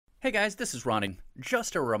Hey guys, this is Ronnie.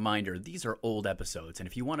 Just a reminder, these are old episodes, and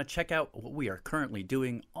if you want to check out what we are currently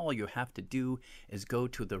doing, all you have to do is go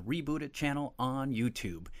to the Reboot It channel on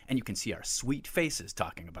YouTube, and you can see our sweet faces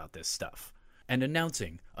talking about this stuff. And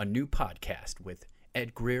announcing a new podcast with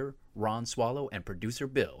Ed Greer, Ron Swallow, and producer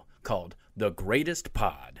Bill called The Greatest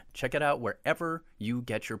Pod. Check it out wherever you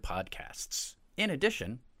get your podcasts. In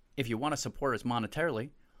addition, if you want to support us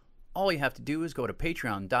monetarily, all you have to do is go to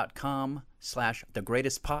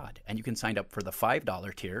patreon.com/thegreatestpod, and you can sign up for the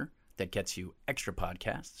 $5 tier that gets you extra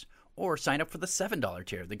podcasts, or sign up for the $7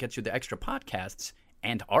 tier that gets you the extra podcasts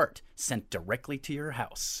and art sent directly to your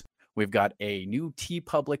house. We've got a new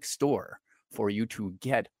TeePublic store for you to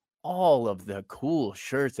get all of the cool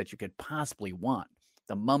shirts that you could possibly want.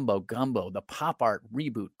 The Mumbo Gumbo, the Pop Art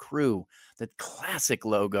Reboot Crew, the classic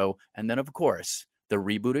logo, and then, of course, the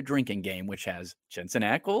Rebooted Drinking Game, which has Jensen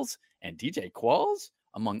Ackles and DJ Qualls,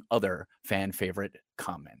 among other fan favorite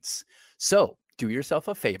comments. So do yourself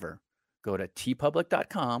a favor. Go to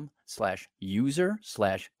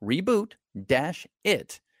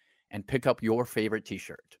tpublic.com/user/reboot-it and pick up your favorite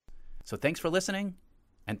t-shirt. So thanks for listening,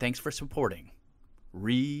 and thanks for supporting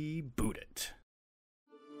Reboot It.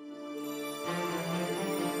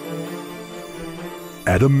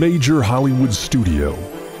 At a major Hollywood studio,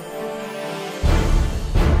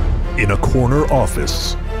 in a corner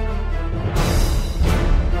office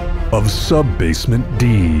of Sub-Basement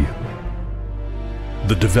D,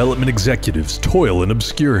 the development executives toil in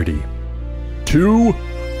obscurity to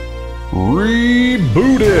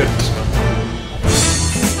reboot it.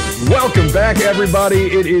 Welcome back,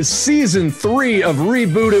 everybody. It is season 3 of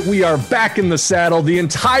Reboot It. We are back in the saddle. The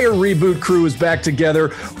entire Reboot crew is back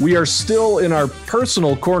together. We are still in our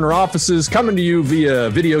personal corner offices, coming to you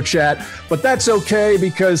via video chat, but that's okay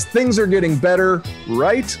because things are getting better,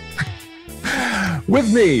 right?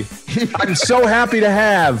 With me, I'm so happy to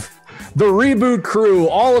have the Reboot crew,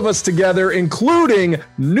 all of us together, including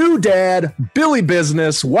new dad, Billy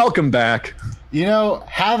Business. Welcome back. You know,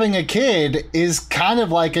 having a kid is kind of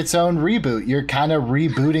like its own reboot. You're kind of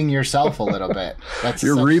rebooting yourself a little bit.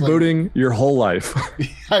 You're rebooting your whole life.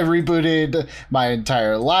 I rebooted my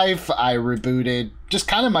entire life. I rebooted just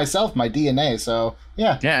kind of myself, my DNA. So,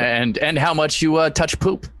 yeah. Yeah, and how much you touch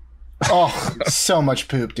poop. Oh, so much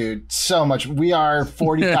poop, dude. So much. We are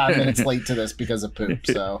 45 minutes late to this because of poop.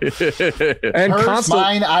 So, and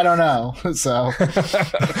mine, I don't know. So,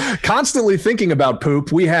 constantly thinking about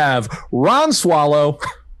poop, we have Ron Swallow.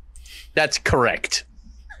 That's correct.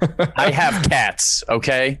 I have cats,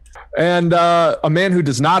 okay? And a man who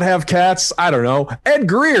does not have cats, I don't know, Ed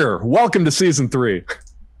Greer. Welcome to season 3.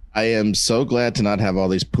 I am so glad to not have all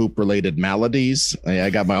these poop-related maladies. I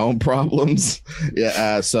got my own problems.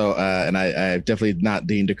 Yeah, and I definitely not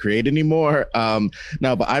deemed to create anymore. No,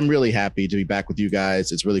 but I'm really happy to be back with you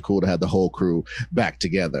guys. It's really cool to have the whole crew back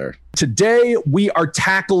together. Today, we are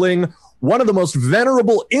tackling one of the most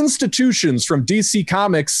venerable institutions from DC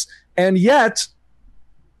Comics, and yet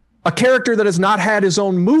a character that has not had his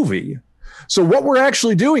own movie. So what we're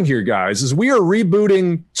actually doing here, guys, is we are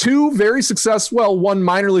rebooting 2 very successful, well, one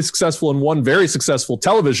minorly successful and one very successful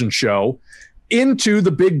television show into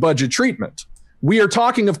the big budget treatment. We are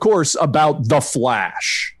talking, of course, about The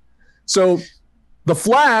Flash. So The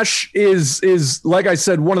Flash is, like I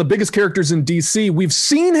said, one of the biggest characters in DC. We've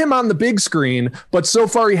seen him on the big screen, but so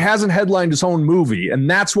far he hasn't headlined his own movie, and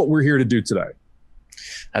that's what we're here to do today.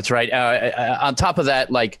 That's right. On top of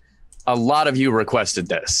that, like, a lot of you requested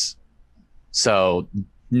this. So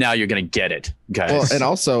now you're going to get it, guys. Well, and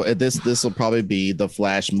also this will probably be the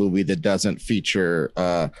Flash movie that doesn't feature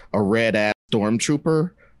a red ass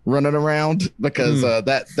stormtrooper running around because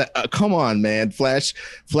come on, man. Flash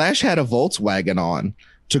had a Volkswagen on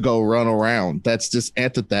to go run around. That's just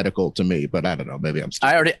antithetical to me, but I don't know. Maybe I'm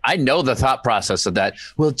stupid. I know the thought process of that.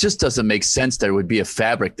 Well, it just doesn't make sense. There would be a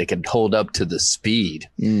fabric that can hold up to the speed.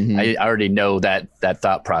 Mm-hmm. I already know that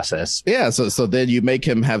thought process. Yeah. So then you make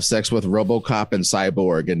him have sex with RoboCop and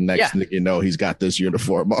Cyborg, and next thing you know, he's got this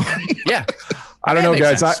uniform on. Yeah. I don't know,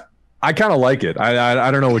 guys. I kind of like it. I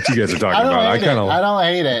don't know what you guys are talking about. I don't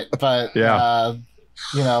hate it, but yeah.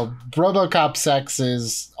 You know, RoboCop sex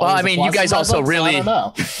is. Well, I mean, you guys also really. I don't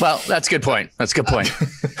know. Well, that's a good point.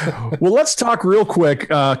 Well, let's talk real quick.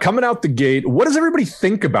 Coming out the gate, what does everybody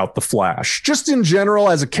think about The Flash? Just in general,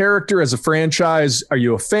 as a character, as a franchise, are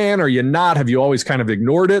you a fan? Are you not? Have you always kind of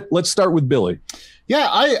ignored it? Let's start with Billy. Yeah,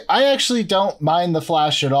 I actually don't mind the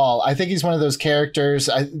Flash at all. I think he's one of those characters.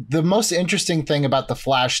 The most interesting thing about the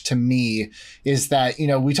Flash to me is that, you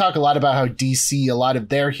know, we talk a lot about how DC, a lot of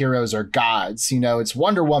their heroes are gods. You know, it's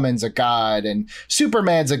Wonder Woman's a god and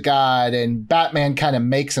Superman's a god and Batman kind of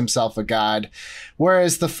makes himself a god.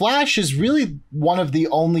 Whereas the Flash is really one of the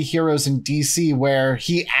only heroes in DC where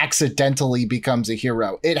he accidentally becomes a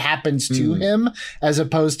hero. It happens to him as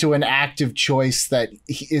opposed to an active choice that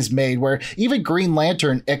is made, where even Green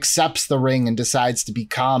Lantern accepts the ring and decides to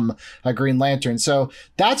become a Green Lantern. So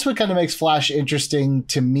that's what kind of makes Flash interesting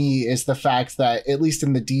to me, is the fact that, at least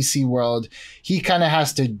in the DC world, he kind of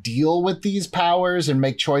has to deal with these powers and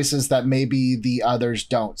make choices that maybe the others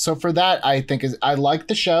don't. So for that, I think I like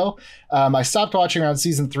the show. I stopped watching around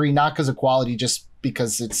season 3, not because of quality, just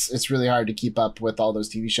because it's really hard to keep up with all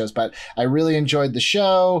those TV shows. But I really enjoyed the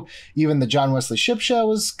show. Even the John Wesley Shipp show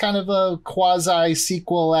was kind of a quasi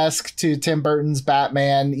sequel-esque to Tim Burton's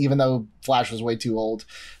Batman, even though Flash was way too old.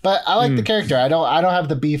 But I like the character. I don't have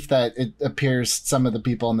the beef that it appears some of the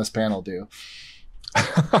people in this panel do.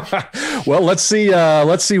 Well, let's see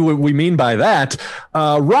what we mean by that.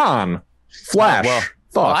 Ron, Flash.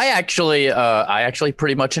 Well, I actually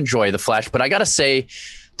pretty much enjoy the Flash, but I gotta say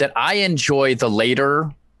that I enjoy the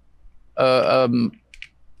later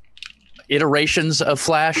iterations of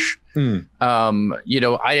Flash. You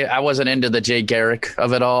know, I wasn't into the Jay Garrick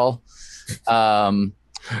of it all.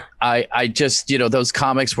 I just, you know, those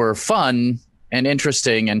comics were fun and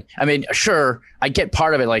interesting. And I mean, sure, I get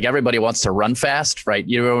part of it. Like, everybody wants to run fast, right?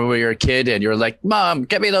 You know, when you're a kid and you're like, Mom,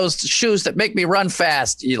 get me those shoes that make me run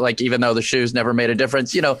fast. Like, even though the shoes never made a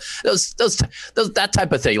difference, you know, those that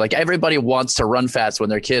type of thing. Like, everybody wants to run fast when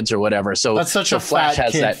they're kids or whatever. So that's such a Flash fat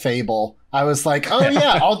has kid that fable. I was like, oh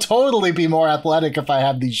yeah, I'll totally be more athletic if I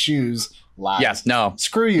have these shoes. Lies. Yes, no,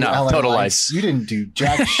 screw you, no, LA total Lights. lies. You didn't do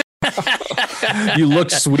jack shit. You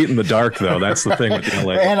look sweet in the dark, though. That's the thing with the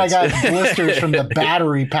LA. And I got blisters from the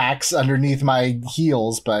battery packs underneath my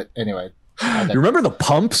heels. But anyway. You remember the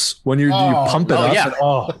pumps when you pump it up? Yeah.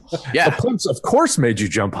 Yeah. The pumps, of course, made you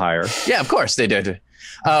jump higher. Yeah, of course they did.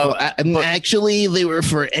 Actually, they were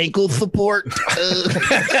for ankle support.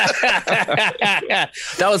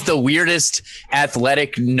 That was the weirdest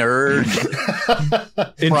athletic nerd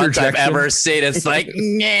front I've ever seen. It's like,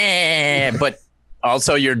 nah, but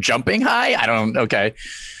also you're jumping high. I don't. Okay.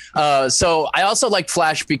 So I also like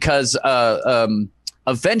Flash because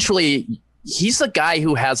eventually he's the guy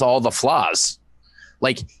who has all the flaws.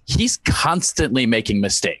 Like, he's constantly making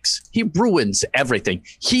mistakes. He ruins everything.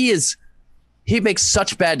 He makes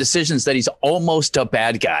such bad decisions that he's almost a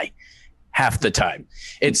bad guy half the time.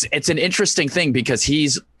 It's an interesting thing because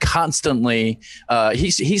he's constantly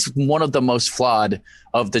he's one of the most flawed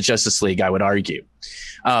of the Justice League, I would argue.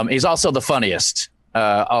 He's also the funniest,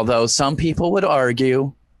 although some people would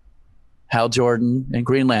argue Hal Jordan and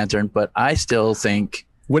Green Lantern, but I still think.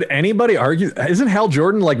 Would anybody argue? Isn't Hal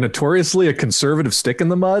Jordan like notoriously a conservative stick in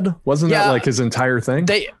the mud? Wasn't that like his entire thing?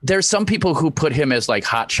 There's some people who put him as like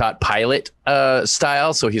hotshot pilot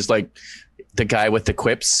style. So he's like the guy with the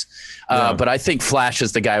quips. But I think Flash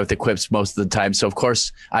is the guy with the quips most of the time. So of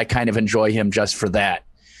course I kind of enjoy him just for that.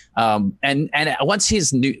 And once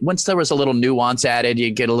there was a little nuance added, you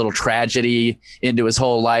get a little tragedy into his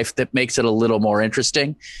whole life that makes it a little more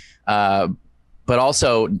interesting. But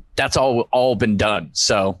also, that's all been done.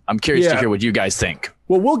 So I'm curious to hear what you guys think.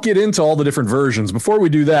 Well, we'll get into all the different versions. Before we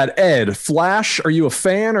do that, Ed, Flash, are you a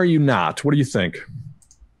fan or are you not? What do you think?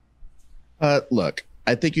 Look,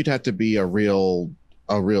 I think you'd have to be you'd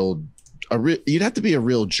have to be a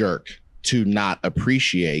real jerk to not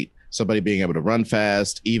appreciate somebody being able to run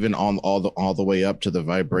fast, even on all the way up to the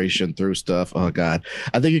vibration through stuff. Oh God,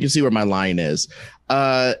 I think you can see where my line is.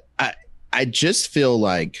 I just feel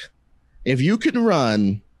like, if you can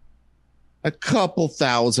run a couple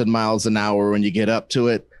thousand miles an hour when you get up to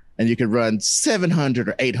it, and you can run 700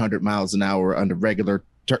 or 800 miles an hour under regular,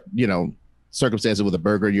 circumstances with a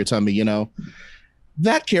burger in your tummy,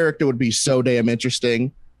 that character would be so damn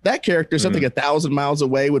interesting. That character, something 1,000 miles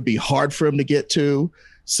away, would be hard for him to get to.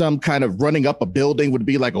 Some kind of running up a building would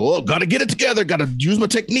be like, oh, gotta get it together, gotta use my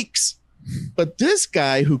techniques. But this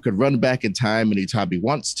guy who could run back in time anytime he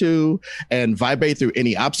wants to and vibrate through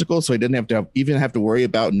any obstacle, so he didn't have to worry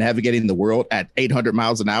about navigating the world at 800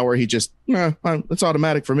 miles an hour. He just, it's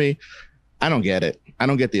automatic for me. I don't get it. I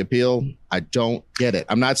don't get the appeal. I don't get it.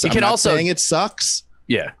 I'm not saying it sucks.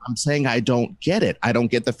 Yeah. I'm saying I don't get it. I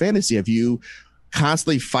don't get the fantasy of you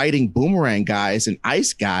constantly fighting boomerang guys and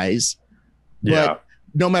ice guys. Yeah. But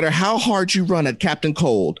no matter how hard you run at Captain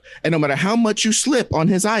Cold, and no matter how much you slip on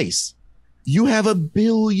his ice, You have a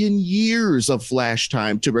billion years of Flash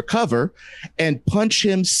time to recover and punch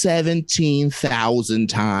him 17,000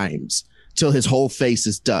 times till his whole face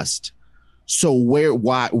is dust. So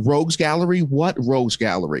why Rogues Gallery? What Rogues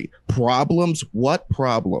Gallery? Problems? What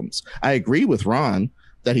problems? I agree with Ron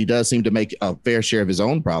that he does seem to make a fair share of his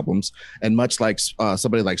own problems. And much like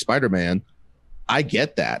somebody like Spider-Man, I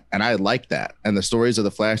get that. And I like that. And the stories of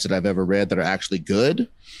the Flash that I've ever read that are actually good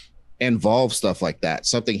involve stuff like that.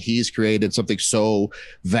 Something he's created, something so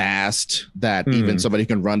vast that even somebody who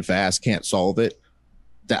can run fast can't solve it.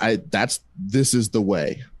 This is the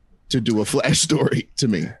way to do a Flash story to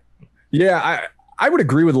me. Yeah, I would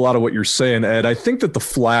agree with a lot of what you're saying, Ed. I think that the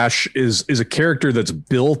Flash is a character that's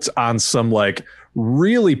built on some like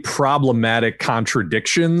really problematic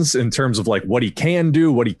contradictions in terms of like what he can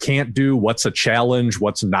do, what he can't do, what's a challenge,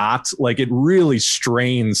 what's not. Like it really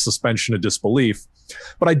strains suspension of disbelief.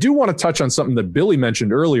 But I do want to touch on something that Billy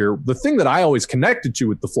mentioned earlier. The thing that I always connected to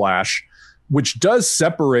with the Flash, which does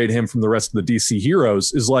separate him from the rest of the DC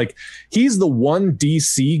heroes, is like he's the one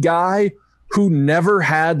DC guy who never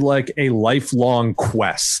had like a lifelong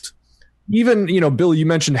quest. Even, Billy, you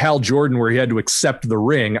mentioned Hal Jordan where he had to accept the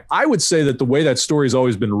ring. I would say that the way that story's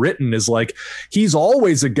always been written is like he's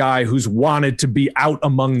always a guy who's wanted to be out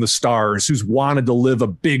among the stars, who's wanted to live a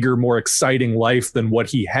bigger, more exciting life than what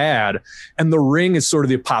he had. And the ring is sort of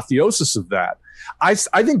the apotheosis of that. I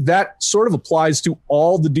think that sort of applies to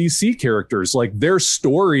all the DC characters. Like their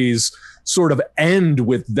stories sort of end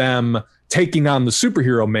with them taking on the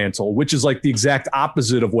superhero mantle, which is like the exact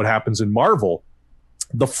opposite of what happens in Marvel.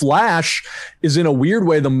 The Flash is in a weird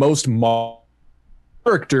way the most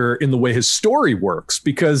character in the way his story works,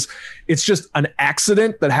 because it's just an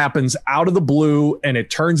accident that happens out of the blue and it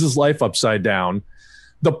turns his life upside down.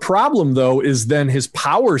 The problem, though, is then his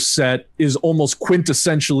power set is almost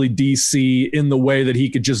quintessentially DC in the way that he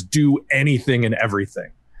could just do anything and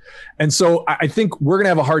everything. And so I think we're going to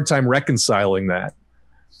have a hard time reconciling that.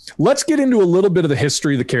 Let's get into a little bit of the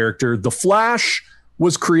history of the character. The Flash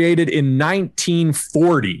was created in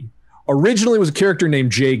 1940. Originally was a character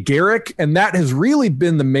named Jay Garrick, and that has really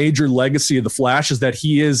been the major legacy of the Flash, is that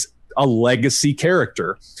he is a legacy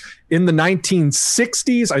character. In the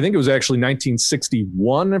 1960s, I think it was actually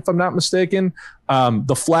 1961, if I'm not mistaken,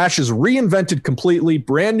 the Flash is reinvented completely,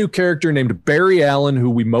 brand new character named Barry Allen, who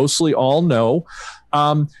we mostly all know.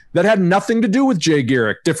 That had nothing to do with Jay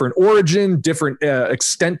Garrick. Different origin, different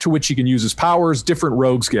extent to which he can use his powers, different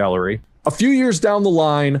rogues gallery. A few years down the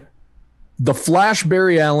line, the Flash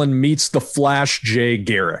Barry Allen meets the Flash Jay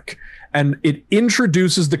Garrick, and it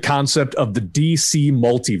introduces the concept of the DC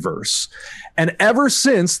multiverse. And ever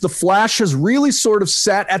since, the Flash has really sort of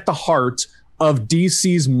sat at the heart of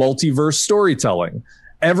DC's multiverse storytelling.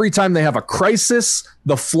 Every time they have a crisis,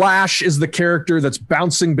 the Flash is the character that's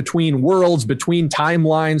bouncing between worlds, between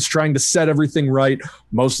timelines, trying to set everything right.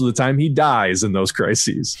 Most of the time he dies in those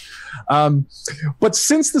crises. But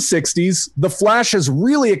since the 60s, the Flash has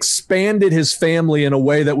really expanded his family in a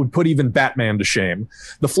way that would put even Batman to shame.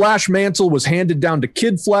 The Flash mantle was handed down to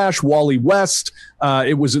Kid Flash, Wally West.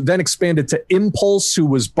 It was then expanded to Impulse, who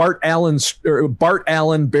was Bart Allen,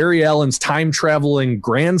 Barry Allen's time-traveling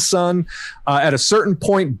grandson. At a certain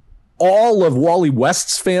point, all of Wally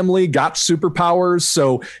West's family got superpowers.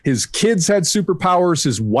 So his kids had superpowers.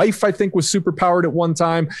 His wife, I think, was superpowered at one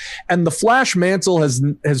time. And the Flash mantle has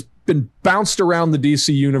been bounced around the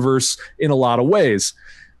DC universe in a lot of ways.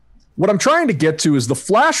 What I'm trying to get to is the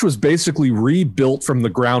Flash was basically rebuilt from the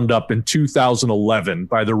ground up in 2011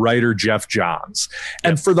 by the writer Jeff Johns.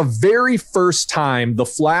 And for the very first time, the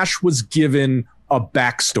Flash was given a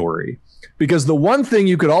backstory. Because the one thing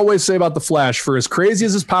you could always say about the Flash, for as crazy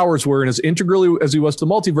as his powers were and as integral as he was to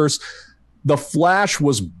the multiverse, the Flash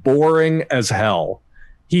was boring as hell.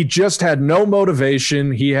 He just had no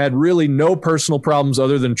motivation. He had really no personal problems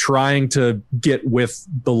other than trying to get with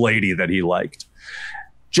the lady that he liked.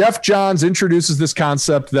 Jeff Johns introduces this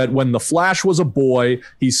concept that when the Flash was a boy,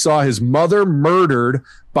 he saw his mother murdered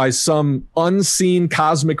by some unseen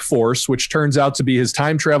cosmic force, which turns out to be his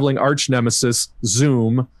time-traveling arch nemesis,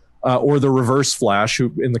 Zoom, or the Reverse Flash,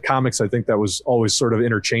 who in the comics, I think that was always sort of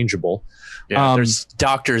interchangeable. Yeah, there's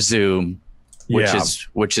Dr. Zoom,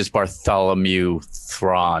 which is Bartholomew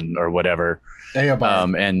Thrawn or whatever.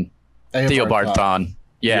 And Theobald Thrawn.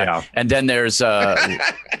 Yeah. And then there's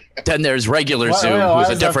regular Zoom, who's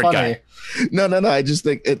a different guy. No. I just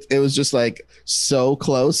think it was just like so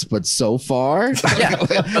close, but so far. Yeah,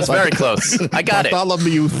 that's very close. I got it.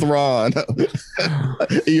 Bartholomew Thrawn.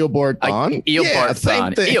 Eobard Thrawn. Eobard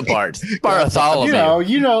Thrawn. Eobard. Bartholomew.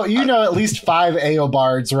 You know at least 5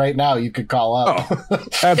 Eobards right now you could call up. Oh,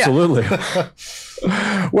 absolutely.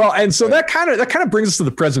 Well, and so that kind of brings us to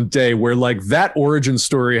the present day, where like that origin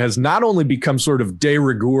story has not only become sort of de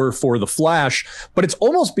rigueur for the Flash, but it's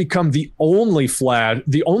almost become the only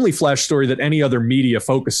Flash story that any other media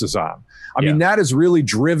focuses on. I mean, that has really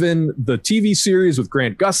driven the TV series with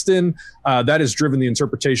Grant Gustin. That has driven the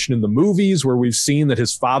interpretation in the movies, where we've seen that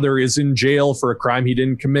his father is in jail for a crime he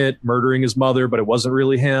didn't commit, murdering his mother, but it wasn't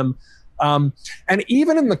really him. And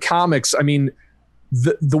even in the comics, I mean,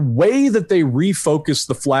 the way that they refocused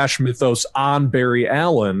the Flash mythos on Barry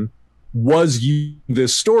Allen was using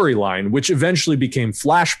this storyline, which eventually became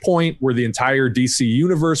Flashpoint, where the entire DC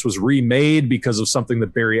universe was remade because of something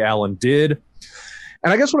that Barry Allen did.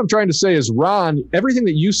 And I guess what I'm trying to say is, Ron, everything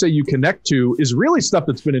that you say you connect to is really stuff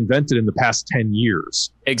that's been invented in the past 10 years.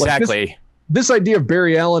 Exactly. Like this idea of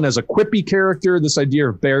Barry Allen as a quippy character, this idea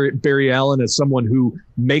of Barry Allen as someone who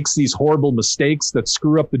makes these horrible mistakes that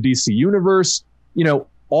screw up the DC universe, you know,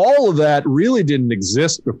 all of that really didn't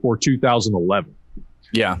exist before 2011.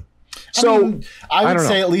 Yeah. So I would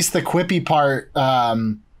say at least the quippy part,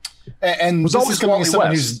 and this is coming as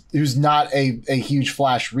someone who's not a huge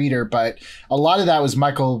Flash reader, but a lot of that was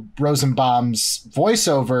Michael Rosenbaum's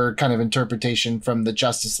voiceover kind of interpretation from the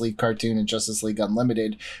Justice League cartoon and Justice League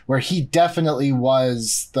Unlimited, where he definitely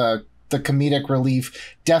was the comedic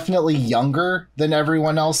relief, definitely younger than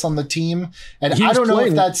everyone else on the team. And I don't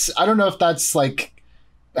know if that's like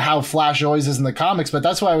how Flash always is in the comics, but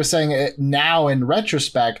that's why I was saying it now in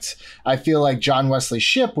retrospect, I feel like John Wesley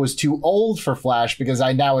Shipp was too old for Flash, because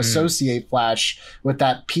I now associate Flash with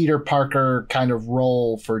that Peter Parker kind of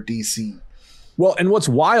role for DC. Well, and what's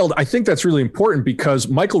wild, I think that's really important, because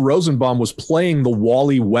Michael Rosenbaum was playing the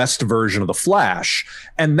Wally West version of the Flash,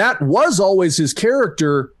 and that was always his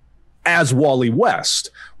character as Wally West,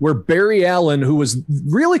 where Barry Allen, who was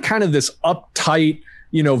really kind of this uptight,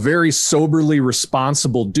 you know, very soberly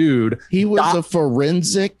responsible dude. He was a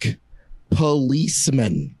forensic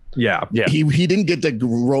policeman. Yeah. He didn't get to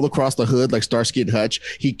roll across the hood like Starsky and Hutch.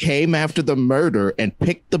 He came after the murder and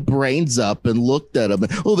picked the brains up and looked at them.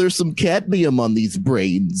 Oh, there's some cadmium on these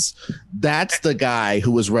brains. That's the guy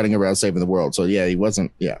who was running around saving the world. So yeah, he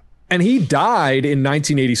wasn't. Yeah. And he died in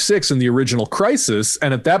 1986 in the original Crisis.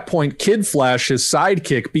 And at that point, Kid Flash, his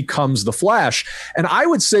sidekick, becomes the Flash. And I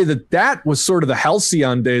would say that was sort of the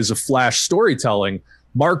halcyon days of Flash storytelling.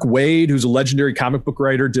 Mark Waid, who's a legendary comic book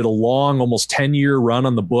writer, did a long, almost 10-year run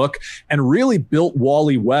on the book and really built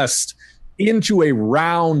Wally West into a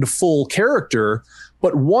round, full character,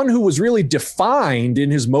 but one who was really defined in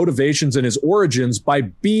his motivations and his origins by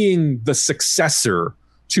being the successor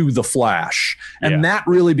to the Flash. And that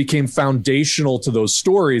really became foundational to those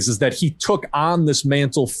stories, is that he took on this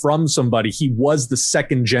mantle from somebody. He was the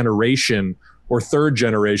second generation or third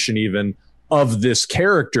generation even of this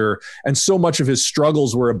character. And so much of his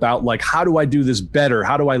struggles were about like, how do I do this better?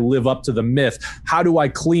 How do I live up to the myth? How do I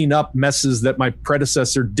clean up messes that my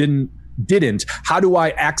predecessor didn't? How do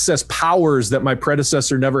I access powers that my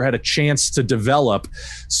predecessor never had a chance to develop?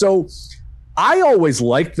 So I always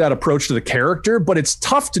liked that approach to the character, but it's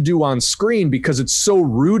tough to do on screen because it's so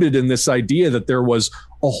rooted in this idea that there was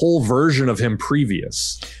a whole version of him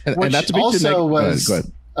previous. And that's also was. Go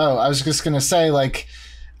ahead. Oh, I was just going to say, like,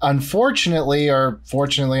 unfortunately, or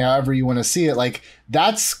fortunately, however you want to see it, like,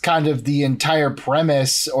 that's kind of the entire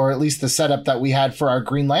premise, or at least the setup that we had for our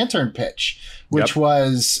Green Lantern pitch, which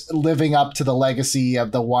was living up to the legacy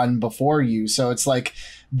of the one before you. So it's like,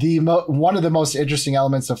 one of the most interesting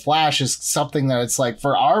elements of Flash is something that it's like,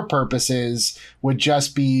 for our purposes, would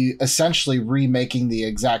just be essentially remaking the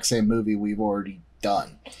exact same movie we've already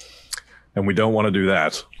done. And we don't want to do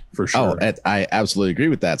that, for sure. Oh, I absolutely agree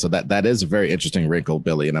with that. So that is a very interesting wrinkle,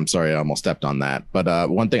 Billy. And I'm sorry I almost stepped on that. But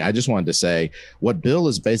one thing I just wanted to say, what Bill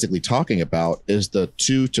is basically talking about is the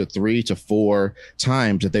 2 to 3 to 4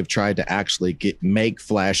 times that they've tried to actually make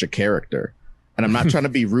Flash a character. And I'm not trying to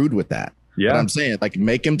be rude with that. Yeah, but I'm saying, like,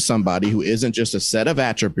 make him somebody who isn't just a set of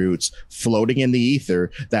attributes floating in the ether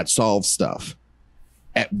that solves stuff.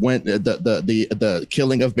 When the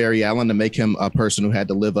killing of Barry Allen, to make him a person who had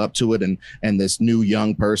to live up to it, and this new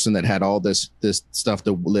young person that had all this stuff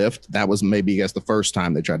to lift. That was maybe, I guess, the first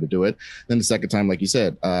time they tried to do it. Then the second time, like you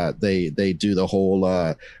said, they do the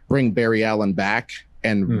whole bring Barry Allen back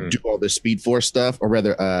and do all the Speed Force stuff, or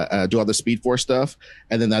rather do all the Speed Force stuff.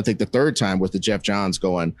 And then I think the third time was the Jeff Johns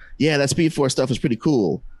going, yeah, that Speed Force stuff is pretty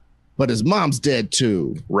cool, but his mom's dead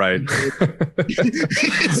too. Right.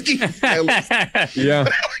 Yeah.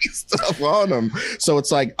 Stuff on him. So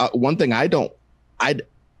it's like one thing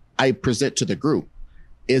I present to the group.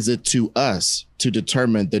 Is it to us to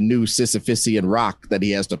determine the new Sisyphusian rock that he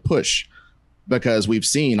has to push? Because we've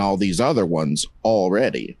seen all these other ones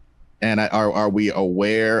already. And are we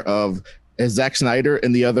aware of, is Zack Snyder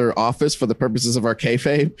in the other office for the purposes of our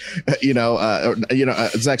kayfabe?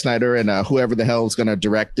 Zack Snyder and whoever the hell is going to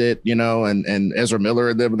direct it, and Ezra Miller,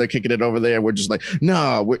 and they're kicking it over there. We're just like,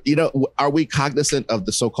 no, are we cognizant of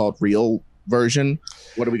the so-called real version?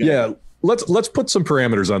 What are we going to do? Let's put some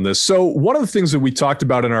parameters on this. So one of the things that we talked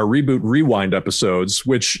about in our Reboot Rewind episodes,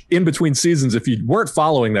 which in between seasons, if you weren't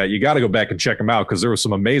following that, you got to go back and check them out because there was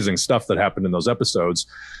some amazing stuff that happened in those episodes.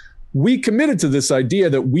 We committed to this idea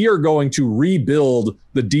that we are going to rebuild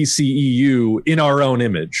the DCEU in our own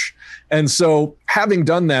image. And so having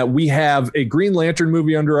done that, we have a Green Lantern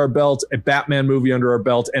movie under our belt, a Batman movie under our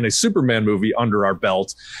belt, and a Superman movie under our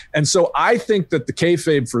belt. And so I think that the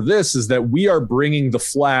kayfabe for this is that we are bringing the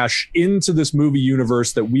Flash into this movie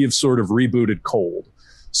universe that we have sort of rebooted cold.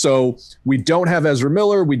 So we don't have Ezra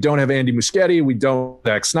Miller, we don't have Andy Muschietti, we don't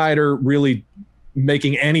have Zack Snyder really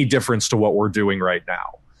making any difference to what we're doing right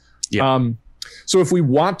now. Yeah. So if we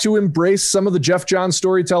want to embrace some of the Jeff Johns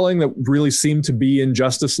storytelling that really seemed to be in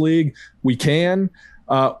Justice League, we can.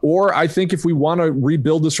 Or I think if we want to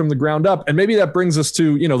rebuild this from the ground up, and maybe that brings us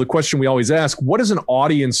to, the question we always ask, what is an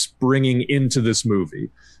audience bringing into this movie?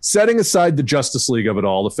 Setting aside the Justice League of it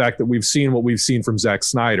all, the fact that we've seen what we've seen from Zack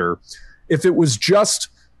Snyder, if it was just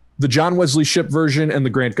the John Wesley Shipp version and the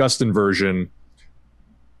Grant Gustin version,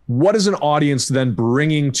 what is an audience then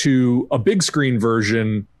bringing to a big screen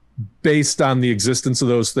version based on the existence of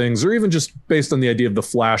those things, or even just based on the idea of the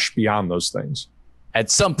Flash beyond those things?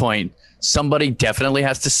 At some point, somebody definitely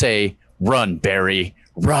has to say, "Run, Barry,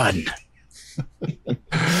 run."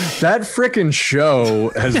 That frickin'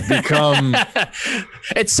 show has become...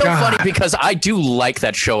 It's so funny because I do like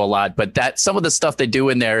that show a lot, but that some of the stuff they do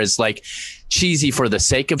in there is like cheesy for the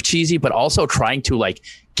sake of cheesy, but also trying to like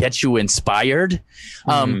get you inspired.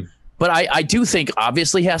 But I do think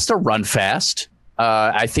obviously he has to run fast.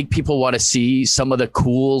 I think people want to see some of the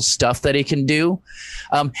cool stuff that he can do.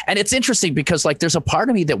 And it's interesting because like there's a part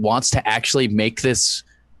of me that wants to actually make this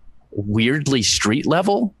weirdly street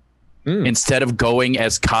level instead of going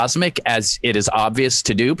as cosmic as it is obvious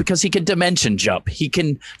to do, because he can dimension jump. He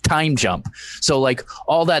can time jump. So like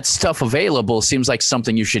all that stuff available seems like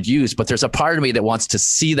something you should use. But there's a part of me that wants to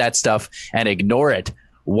see that stuff and ignore it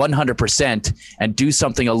 100% and do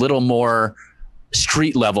something a little more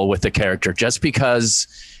street level with the character, just because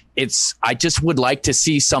I just would like to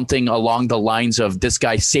see something along the lines of this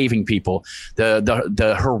guy saving people, the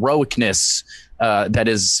heroicness that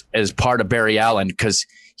is as part of Barry Allen, because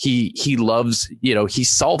he loves, he's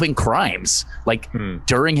solving crimes like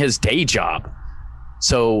during his day job.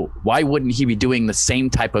 So why wouldn't he be doing the same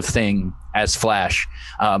type of thing as Flash,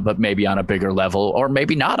 but maybe on a bigger level, or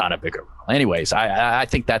maybe not on a bigger level? Anyways, I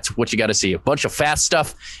think that's what you got to see. A bunch of fast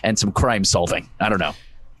stuff and some crime solving. I don't know.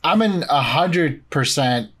 I'm in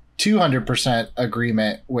 100%, 200%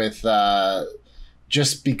 agreement with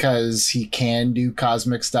just because he can do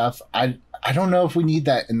cosmic stuff. I don't know if we need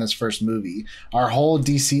that in this first movie. Our whole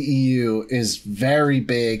DCEU is very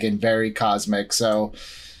big and very cosmic. So,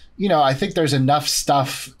 I think there's enough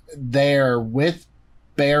stuff there with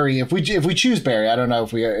Barry. If we choose Barry, I don't know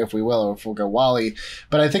if we will or if we'll go Wally,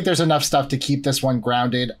 but I think there's enough stuff to keep this one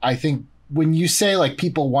grounded. I think when you say like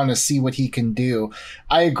people want to see what he can do,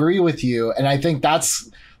 I agree with you, and I think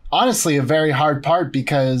that's honestly a very hard part,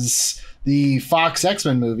 because the Fox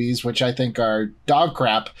X-Men movies, which I think are dog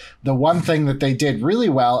crap, the one thing that they did really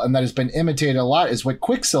well and that has been imitated a lot is what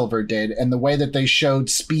Quicksilver did, and the way that they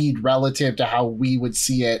showed speed relative to how we would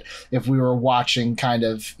see it if we were watching kind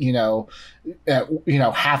of,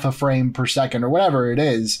 half a frame per second or whatever it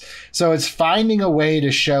is. So it's finding a way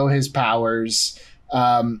to show his powers.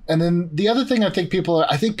 And then the other thing I think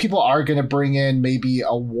people are going to bring in maybe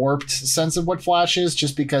a warped sense of what Flash is,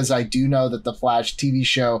 just because I do know that the Flash TV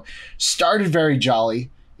show started very jolly.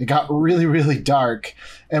 It got really, really dark.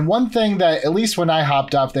 And one thing that, at least when I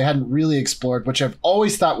hopped off, they hadn't really explored, which I've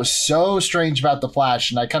always thought was so strange about the Flash,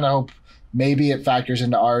 and I kind of hope maybe it factors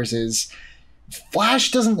into ours, is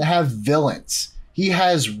Flash doesn't have villains. He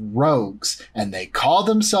has rogues, and they call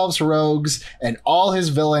themselves rogues, and all his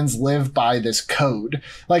villains live by this code.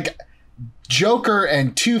 Like, Joker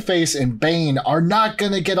and Two-Face and Bane are not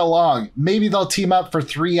going to get along. Maybe they'll team up for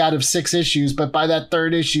 3 out of 6 issues, but by that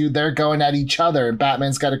 3rd issue, they're going at each other and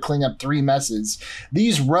Batman's got to clean up 3 messes.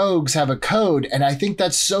 These rogues have a code, and I think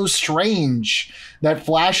that's so strange that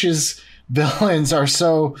Flash's villains are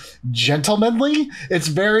so gentlemanly. It's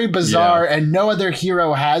very bizarre, and no other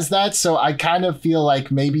hero has that. So I kind of feel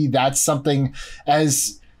like maybe that's something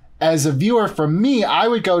as a viewer, for me, I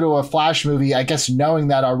would go to a Flash movie, I guess, knowing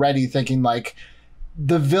that already, thinking like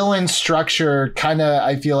the villain structure kind of,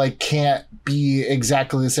 I feel like, can't be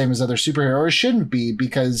exactly the same as other superheroes, or shouldn't be,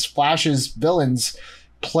 because Flash's villains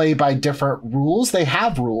play by different rules. They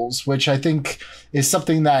have rules, which I think is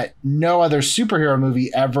something that no other superhero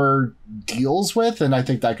movie ever deals with, and I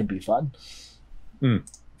think that could be fun.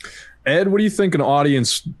 Ed, what do you think an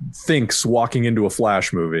audience thinks walking into a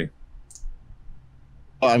Flash movie?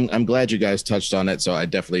 I'm glad you guys touched on it, so I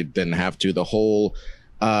definitely didn't have to. The whole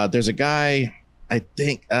there's a guy, I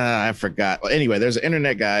think I forgot. Well, anyway, there's an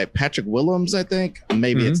internet guy, Patrick Willems, I think.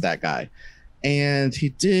 Maybe it's that guy. And he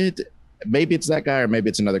did, maybe it's that guy or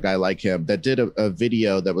maybe it's another guy like him that did a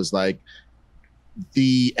video that was like,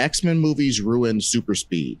 the X-Men movies ruined super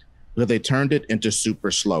speed, but they turned it into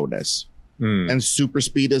super slowness. And super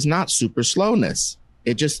speed is not super slowness.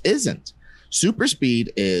 It just isn't. Super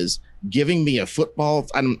speed is giving me a football.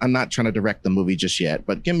 I'm not trying to direct the movie just yet,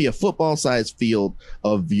 but give me a football-sized field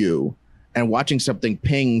of view and watching something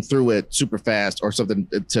ping through it super fast, or something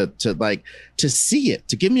to see it,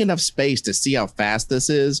 to give me enough space to see how fast this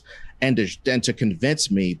is, and to convince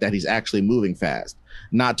me that he's actually moving fast,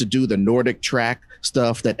 not to do the Nordic track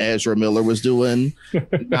stuff that Ezra Miller was doing.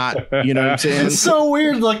 Not, you know what I'm saying? It's so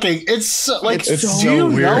weird looking. It's so, like, it's do so you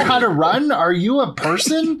weird. know how to run? Are you a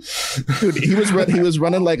person? Dude, he was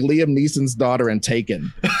running like Liam Neeson's daughter in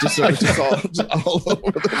Taken. Just all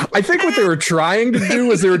over I think what they were trying to do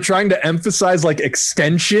was they were trying to emphasize like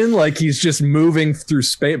extension, like he's just moving through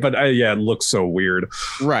space. But it looks so weird.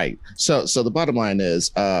 Right. So the bottom line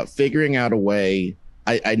is figuring out a way.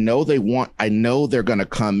 I know they're going to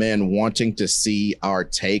come in wanting to see our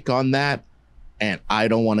take on that, and I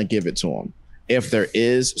don't want to give it to them. If there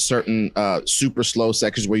is certain super slow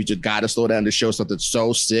sections where you just got to slow down to show something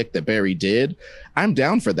so sick that Barry did, I'm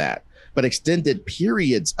down for that. But extended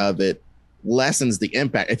periods of it lessens the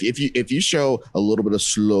impact. If you show a little bit of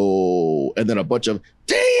slow and then a bunch of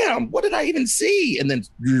damn, what did I even see? And then,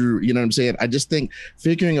 you know what I'm saying? I just think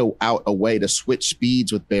figuring out a way to switch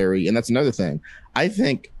speeds with Barry, and that's another thing. I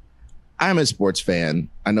think I'm a sports fan.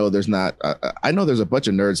 I know there's not, I know there's a bunch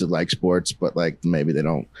of nerds that like sports, but like maybe they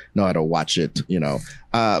don't know how to watch it, you know?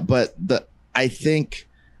 I think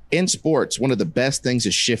in sports, one of the best things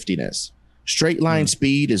is shiftiness. Straight line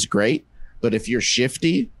speed is great, but if you're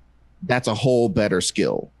shifty, that's a whole better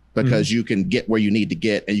skill, because you can get where you need to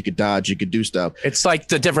get, and you could dodge, you could do stuff. It's like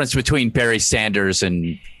the difference between Barry Sanders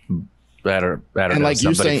and Usain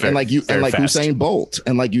Bolt,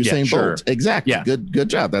 exactly. Yeah. Good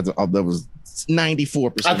job. That was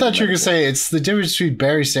 94%. I thought you were gonna say it's the difference between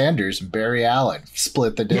Barry Sanders and Barry Allen.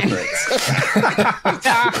 Split the difference.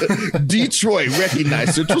 Detroit,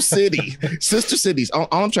 recognize Central City, sister cities. All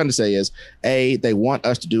I'm trying to say is, they want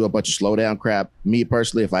us to do a bunch of slowdown crap. Me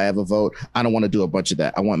personally, if I have a vote, I don't want to do a bunch of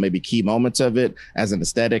that. I want maybe key moments of it as an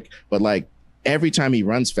aesthetic, but like every time he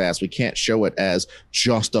runs fast, we can't show it as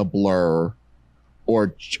just a blur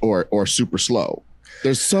or super slow.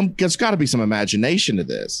 There's got to be some imagination to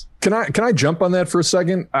this. Can I jump on that for a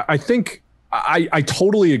second? I think I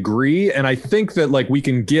totally agree. And I think that like we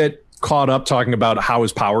can get caught up talking about how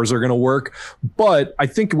his powers are going to work. But I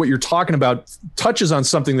think what you're talking about touches on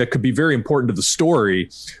something that could be very important to the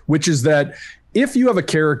story, which is that if you have a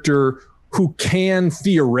character who can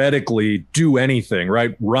theoretically do anything,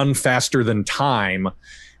 right? Run faster than time.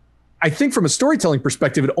 I think from a storytelling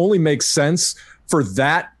perspective, it only makes sense for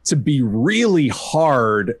that to be really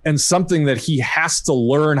hard and something that he has to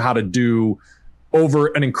learn how to do over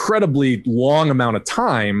an incredibly long amount of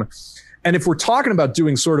time. And if we're talking about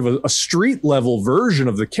doing sort of a street level version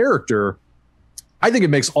of the character, I think it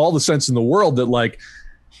makes all the sense in the world that like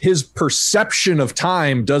his perception of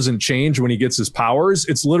time doesn't change when he gets his powers.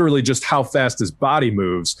 It's literally just how fast his body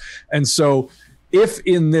moves. And so if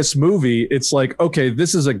in this movie, it's like, okay,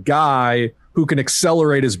 this is a guy who can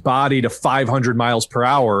accelerate his body to 500 miles per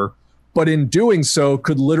hour, but in doing so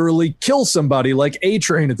could literally kill somebody like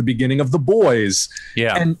A-Train at the beginning of The Boys.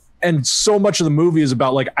 Yeah. And so much of the movie is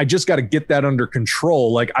about like, I just got to get that under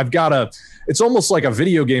control. Like it's almost like a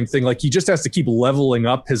video game thing. Like he just has to keep leveling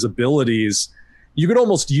up his abilities. You could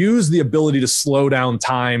almost use the ability to slow down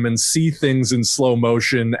time and see things in slow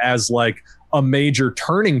motion as like a major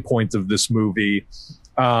turning point of this movie.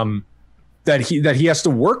 that he has to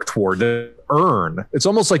work toward, to earn. It's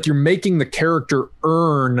almost like you're making the character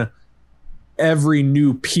earn every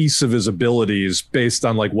new piece of his abilities based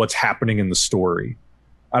on like what's happening in the story.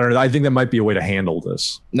 I don't know. I think that might be a way to handle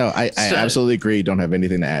this. No, I absolutely agree. Don't have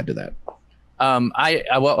anything to add to that.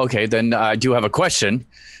 Well, okay, then I do have a question.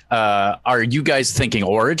 Are you guys thinking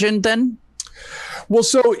origin then? Well,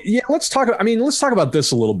 so yeah, let's talk about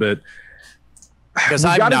this a little bit. Because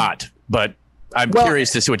I'm not, but I'm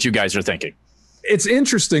curious to see what you guys are thinking. It's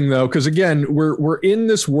interesting though, because again, we're in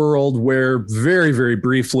this world where very, very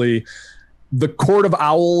briefly, the Court of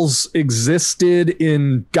Owls existed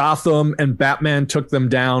in Gotham and Batman took them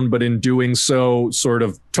down, but in doing so sort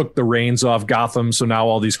of took the reins off Gotham. So now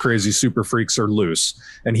all these crazy super freaks are loose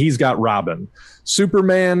and he's got Robin.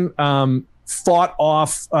 Superman fought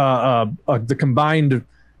off the combined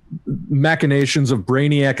machinations of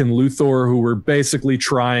Brainiac and Luthor, who were basically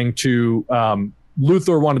trying to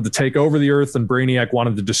Luthor wanted to take over the Earth and Brainiac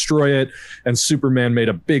wanted to destroy it. And Superman made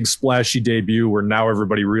a big splashy debut where now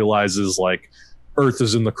everybody realizes like Earth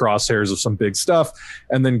is in the crosshairs of some big stuff.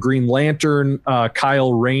 And then Green Lantern,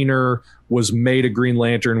 Kyle Rayner was made a Green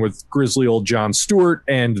Lantern with grizzly old Jon Stewart,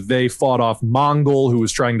 and they fought off Mongol, who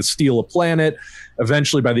was trying to steal a planet.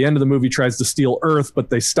 Eventually, by the end of the movie, tries to steal Earth, but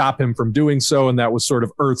they stop him from doing so. And that was sort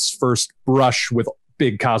of Earth's first brush with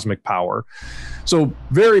big cosmic power. So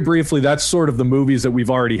very briefly, that's sort of the movies that we've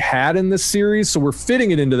already had in this series. So we're fitting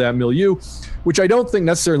it into that milieu, which I don't think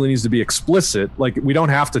necessarily needs to be explicit. Like we don't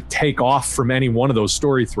have to take off from any one of those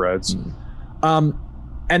story threads.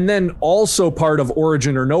 And then also part of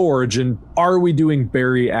origin or no origin, are we doing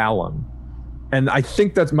Barry Allen? And I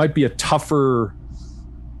think that might be a tougher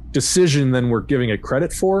decision than we're giving it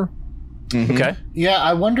credit for. Mm-hmm. Okay. Yeah,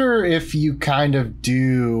 I wonder if you kind of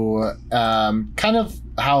do kind of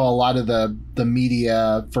how a lot of the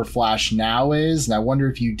media for Flash now is. And I wonder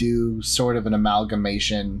if you do sort of an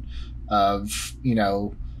amalgamation of, you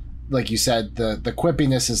know, like you said, the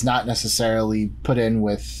quippiness is not necessarily put in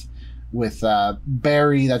with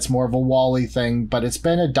Barry. That's more of a Wally thing, but it's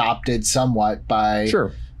been adopted somewhat by,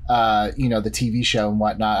 Sure. You know, the TV show and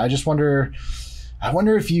whatnot. I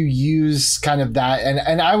wonder if you use kind of that,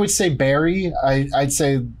 and I would say Barry. I'd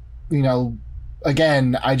say, you know,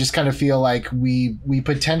 again, I just kind of feel like we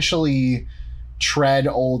potentially tread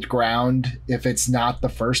old ground if it's not the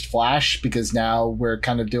first Flash, because now we're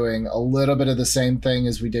kind of doing a little bit of the same thing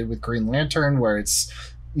as we did with Green Lantern, where it's,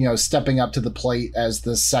 you know, stepping up to the plate as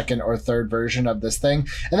the second or third version of this thing.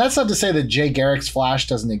 And that's not to say that Jay Garrick's Flash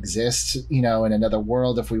doesn't exist, you know, in another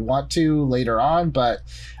world if we want to later on, but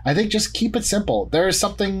I think just keep it simple. There is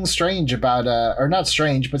something strange about, or not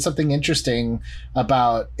strange, but something interesting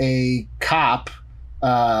about a cop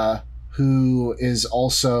who is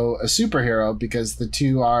also a superhero, because the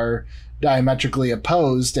two are diametrically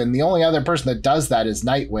opposed, and the only other person that does that is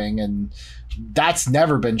Nightwing, and that's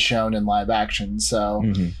never been shown in live action. So,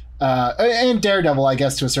 and Daredevil, I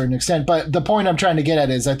guess, to a certain extent. But the point I'm trying to get at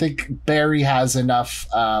is I think Barry has enough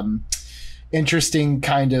interesting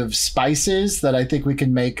kind of spices that I think we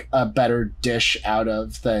can make a better dish out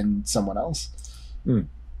of than someone else.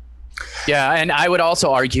 Yeah, and I would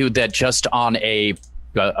also argue that just on a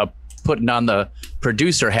putting on the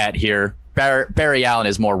producer hat here, Barry Allen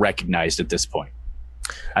is more recognized at this point.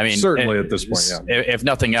 I mean, certainly at this point, yeah. If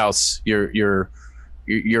nothing else, you're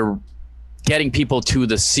getting people to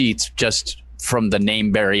the seats just from the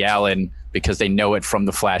name Barry Allen because they know it from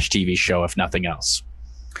the Flash TV show, if nothing else.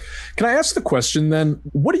 Can I ask the question then?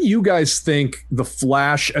 What do you guys think the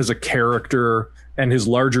Flash as a character and his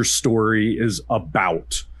larger story is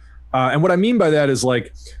about? And what I mean by that is,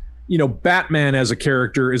 like, you know, Batman as a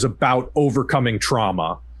character is about overcoming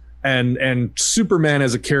trauma, and Superman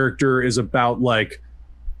as a character is about, like,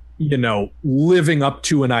 you know, living up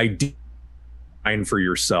to an ideal for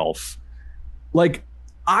yourself. Like,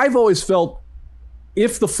 I've always felt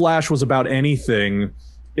if the Flash was about anything,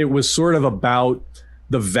 it was sort of about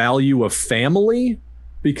the value of family,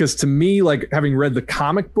 because to me, like, having read the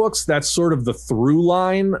comic books, that's sort of the through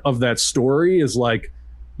line of that story is, like,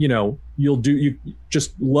 you know, you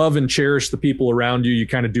just love and cherish the people around you. You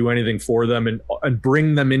kind of do anything for them and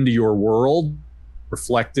bring them into your world,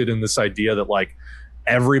 reflected in this idea that, like,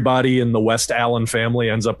 everybody in the West Allen family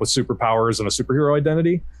ends up with superpowers and a superhero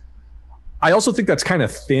identity. I also think that's kind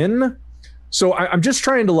of thin. So I'm just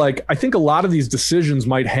trying to, like, I think a lot of these decisions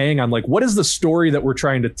might hang on, like, what is the story that we're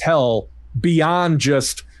trying to tell beyond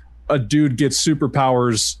just a dude gets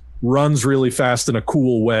superpowers, runs really fast in a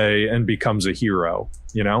cool way, and becomes a hero,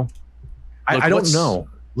 you know? I don't know.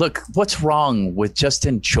 Look, what's wrong with just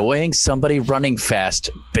enjoying somebody running fast,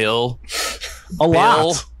 Bill? A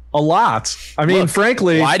lot. a lot. I mean,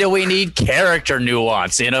 frankly, why do we need character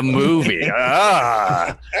nuance in a movie?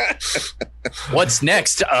 What's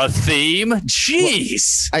next? A theme?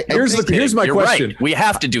 Jeez. Here's my question. Right. We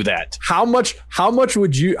have to do that. How much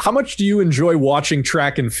do you enjoy watching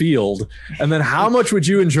track and field? And then how much would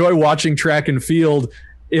you enjoy watching track and field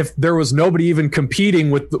if there was nobody even competing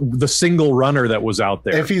with the single runner that was out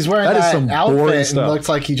there? If he's wearing that outfit and looks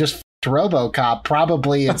like he just RoboCop,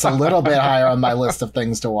 probably it's a little bit higher on my list of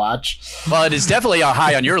things to watch. Well, it is definitely a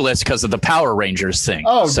high on your list because of the Power Rangers thing.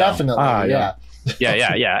 Oh, so. Definitely.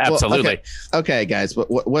 Yeah, absolutely. Well, okay, guys, but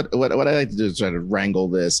what I like to do is try to wrangle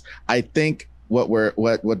this. I think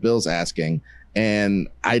what Bill's asking, and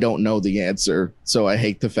I don't know the answer, so I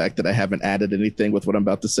hate the fact that I haven't added anything with what I'm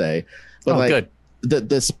about to say. But good.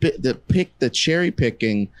 The cherry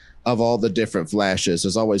picking of all the different Flashes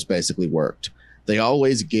has always basically worked. They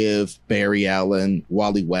always give Barry Allen,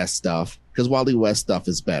 Wally West stuff because Wally West stuff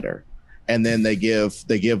is better. And then they give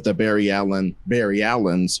the Barry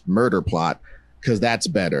Allen's murder plot because that's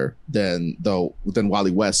better than Wally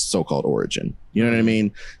West's so-called origin. You know what I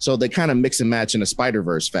mean? So they kind of mix and match in a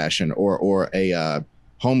Spider-Verse fashion or a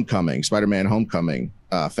Spider-Man Homecoming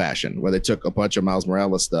fashion where they took a bunch of Miles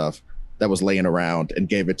Morales stuff that was laying around and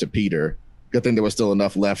gave it to Peter. Good thing there was still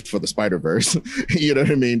enough left for the Spider-Verse. You know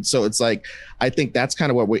what I mean? So it's like, I think that's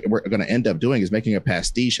kind of what we're going to end up doing is making a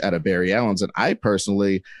pastiche out of Barry Allen's. And I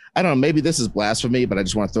personally, I don't know, maybe this is blasphemy, but I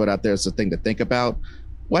just want to throw it out there as a thing to think about.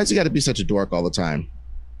 Why has he got to be such a dork all the time?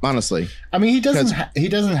 Honestly. I mean, he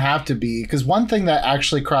doesn't have to be, because one thing that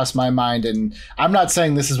actually crossed my mind, and I'm not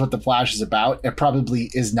saying this is what The Flash is about. It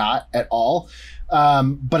probably is not at all.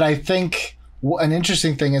 But I think an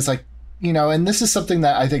interesting thing is like, you know, and this is something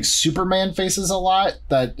that I think Superman faces a lot,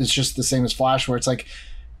 that is just the same as Flash, where it's like,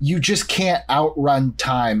 you just can't outrun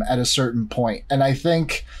time at a certain point. And I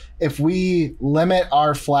think if we limit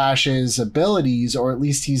our Flash's abilities, or at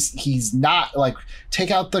least he's not like,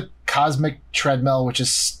 take out the cosmic treadmill, which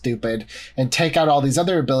is stupid, and take out all these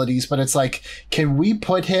other abilities, but it's like, can we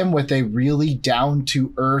put him with a really down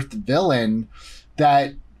to earth villain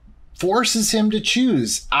that forces him to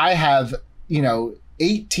choose? I have,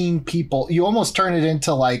 18 people. You almost turn it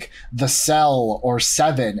into like The Cell or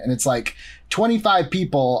Seven, and it's like 25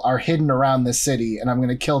 people are hidden around the city and I'm going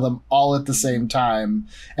to kill them all at the same time.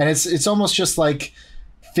 And it's almost just like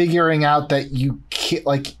figuring out that you can't,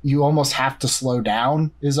 like, you almost have to slow down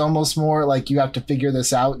is almost more like you have to figure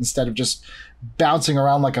this out instead of just bouncing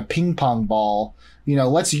around like a ping pong ball.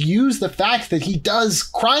 Let's use the fact that he does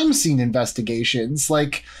crime scene investigations.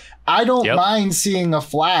 Like, I don't mind seeing a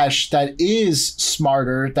Flash that is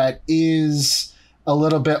smarter, that is a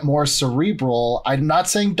little bit more cerebral. I'm not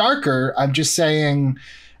saying darker. I'm just saying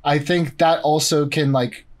I think that also can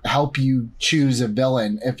like help you choose a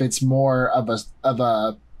villain if it's more of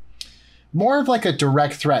like a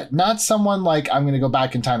direct threat, not someone like, I'm going to go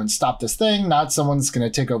back in time and stop this thing, not someone's going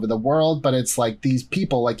to take over the world, but it's like these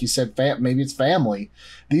people, like you said, maybe it's family.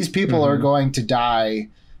 These people are going to die,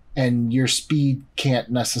 and your speed can't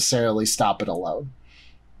necessarily stop it alone.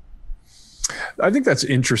 I think that's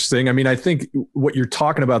interesting. I mean, I think what you're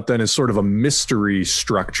talking about then is sort of a mystery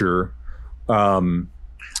structure. I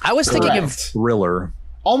was thinking of thriller.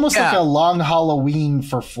 Almost like a Long Halloween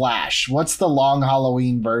for Flash. What's the Long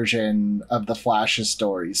Halloween version of the Flash's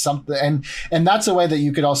story? Something, and that's a way that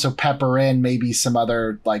you could also pepper in maybe some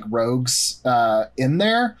other like rogues in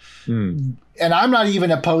there. And I'm not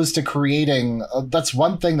even opposed to creating. That's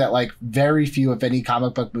one thing that like very few, if any,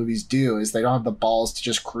 comic book movies do, is they don't have the balls to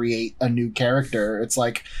just create a new character. It's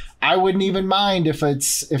like, I wouldn't even mind if it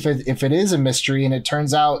is a mystery and it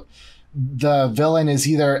turns out the villain is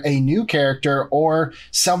either a new character or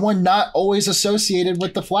someone not always associated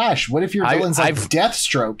with the Flash. What if your villain's like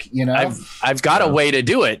Deathstroke? I've got a way to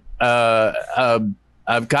do it.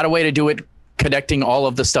 I've got a way to do it, connecting all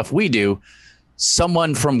of the stuff we do.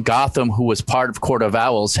 Someone from Gotham who was part of Court of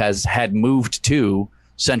Owls had moved to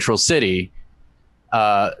Central City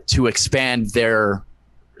to expand their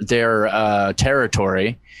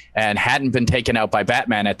territory, and hadn't been taken out by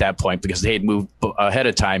Batman at that point because they had moved ahead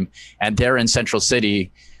of time, and they're in Central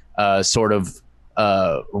City, sort of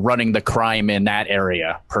running the crime in that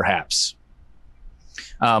area, perhaps.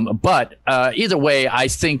 But either way, I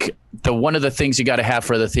think one of the things you got to have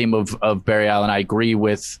for the theme of Barry Allen, I agree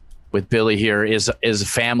with Billy here, is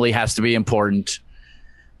family has to be important,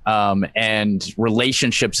 and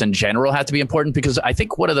relationships in general have to be important, because I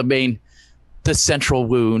think one of the central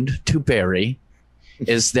wound to Barry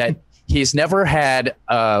is that he's never had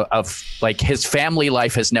like his family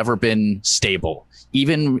life has never been stable.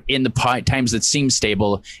 even in the times that seem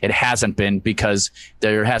stable, it hasn't been, because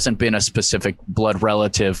there hasn't been a specific blood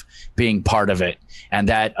relative being part of it. And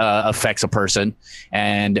that affects a person.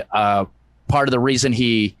 And part of the reason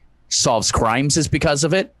he solves crimes is because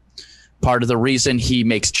of it. Part of the reason he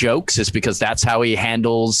makes jokes is because that's how he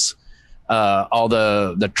handles all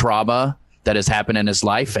the trauma that has happened in his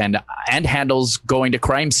life, and handles going to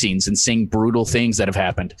crime scenes and seeing brutal things that have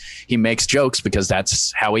happened. He makes jokes because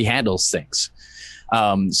that's how he handles things.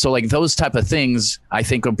 So like those type of things, I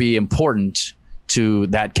think, will be important to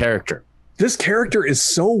that character. This character is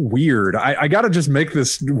so weird. I got to just make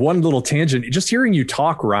this one little tangent. Just hearing you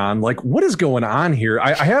talk, Ron, like what is going on here?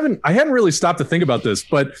 I hadn't really stopped to think about this,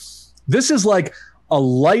 but this is like a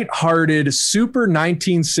lighthearted, super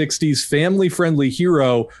 1960s family-friendly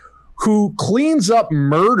hero who cleans up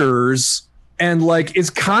murders and like is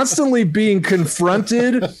constantly being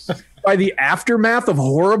confronted by the aftermath of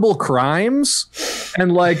horrible crimes.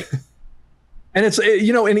 And like, and it's,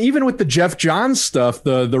 you know, and even with the Jeff Johns stuff,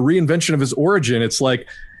 the reinvention of his origin, it's like,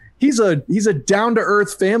 he's a down to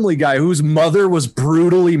earth family guy whose mother was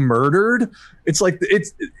brutally murdered. It's like,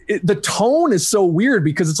 the tone is so weird,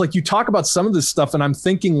 because it's like, you talk about some of this stuff and I'm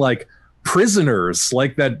thinking like Prisoners,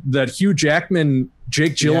 like that Hugh Jackman,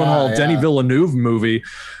 Jake Gyllenhaal, Denis Villeneuve movie.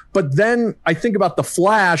 But then I think about The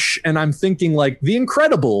Flash and I'm thinking like The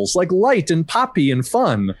Incredibles, like light and poppy and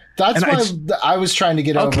fun. That's why I was trying to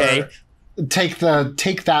get over. Take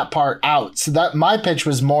that part out. So that my pitch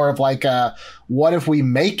was more of like what if we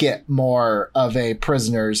make it more of a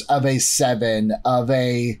Prisoners, of a Seven, of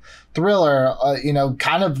a thriller, you know,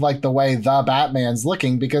 kind of like the way The Batman's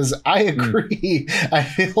looking, because I agree. I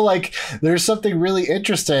feel like there's something really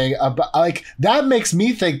interesting about, like, that makes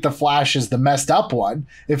me think The Flash is the messed up one.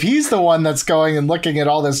 If he's the one that's going and looking at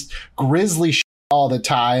all this grisly shit all the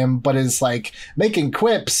time, but is like making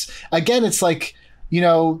quips, again, it's like, you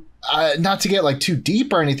know, not to get like too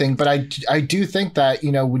deep or anything, but I do think that,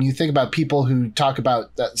 you know, when you think about people who talk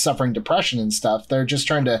about suffering depression and stuff, they're just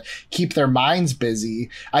trying to keep their minds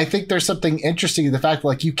busy. I think there's something interesting in the fact that,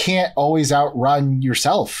 like, you can't always outrun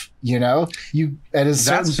yourself. You know, you at a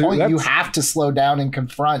certain point you have to slow down and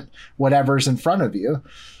confront whatever's in front of you.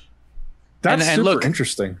 That's super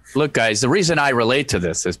interesting. Look, guys, the reason I relate to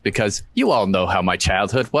this is because you all know how my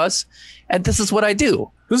childhood was, and this is what I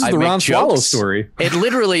do. This is the Ron Swallow story. It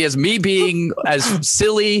literally is me being as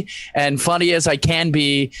silly and funny as I can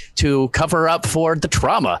be to cover up for the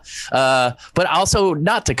trauma, but also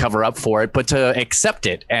not to cover up for it, but to accept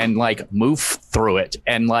it and like move through it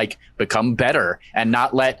and like become better and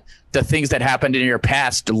not let the things that happened in your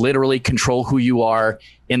past literally control who you are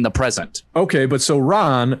in the present. Okay, but so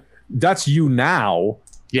Ron, that's you now.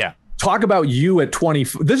 Yeah. Talk about you at 20.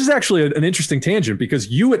 This is actually an interesting tangent, because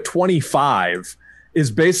you at 25 is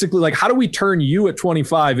basically like, how do we turn you at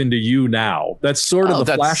 25 into you now? That's sort of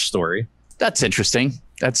the Flash story. That's interesting.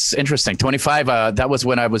 25. That was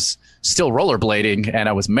when I was still rollerblading and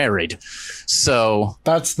I was married. So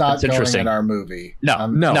that's not going in our movie. No,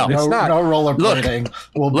 it's not. No rollerblading.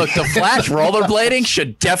 Look, the Flash rollerblading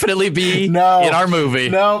should definitely be in our movie.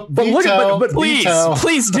 No, but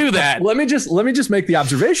please do that. Let me just make the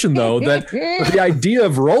observation though that the idea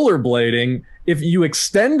of rollerblading, if you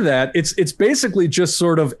extend that, it's basically just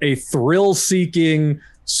sort of a thrill-seeking,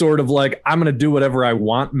 sort of like, I'm going to do whatever I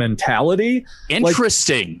want mentality.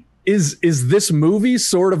 Interesting. Like, is this movie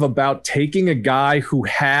sort of about taking a guy who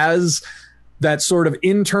has that sort of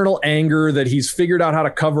internal anger that he's figured out how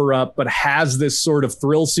to cover up, but has this sort of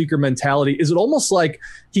thrill seeker mentality? Is it almost like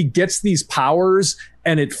he gets these powers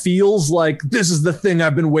and it feels like this is the thing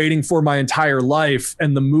I've been waiting for my entire life,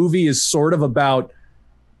 and the movie is sort of about,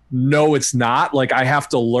 no, it's not. Like, I have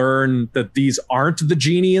to learn that these aren't the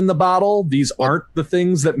genie in the bottle. These aren't the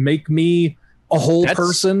things that make me a whole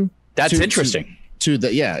person. That's interesting.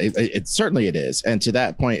 It certainly it is. And to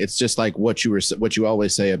that point, it's just like what you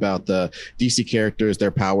always say about the DC characters.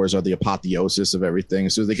 Their powers are the apotheosis of everything.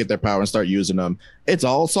 As soon as they get their power and start using them, it's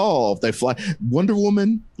all solved. They fly. Wonder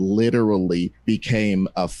Woman literally became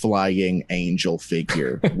a flying angel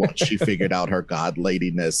figure once she figured out her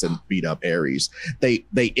godladiness and beat up Ares. They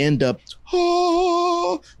end up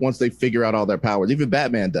once they figure out all their powers. Even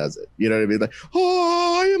Batman does it. You know what I mean? Like,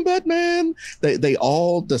 I am Batman. They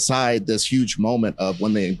all decide this huge moment of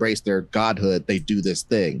when they embrace their godhood, they do this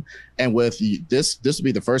thing. And with this would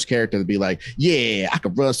be the first character to be like, yeah, I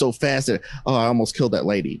could run so fast that, I almost killed that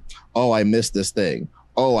lady. Oh, I missed this thing.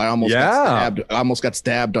 oh, I almost got stabbed. I almost got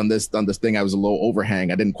stabbed on this thing. I was a little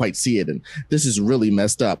overhang. I didn't quite see it. And this is really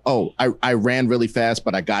messed up. Oh, I ran really fast,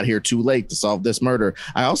 but I got here too late to solve this murder.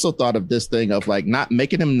 I also thought of this thing of like not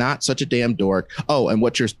making him not such a damn dork. Oh, and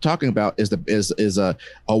what you're talking about is a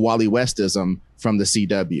Wally Westism from the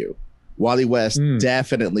CW. Wally West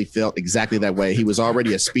definitely felt exactly that way. He was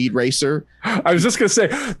already a speed racer. I was just going to say,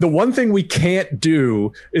 the one thing we can't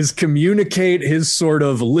do is communicate his sort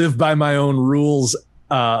of live by my own rules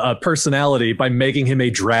personality by making him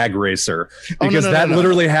a drag racer, because that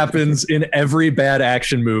literally happens in every bad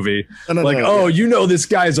action movie. You know, this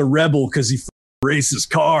guy's a rebel because he races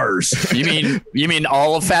cars. You mean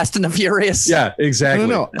all of Fast and the Furious? Yeah, exactly.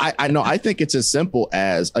 No. I know. I think it's as simple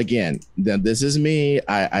as, again, then this is me.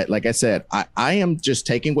 I like I said, I am just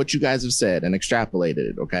taking what you guys have said and extrapolated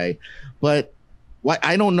it. Okay. But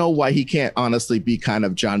I don't know why he can't honestly be kind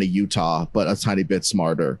of Johnny Utah, but a tiny bit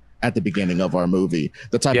smarter at the beginning of our movie.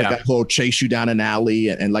 The type of guy who'll chase you down an alley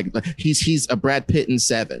and like he's a Brad Pitt in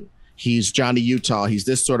Seven. He's Johnny Utah. He's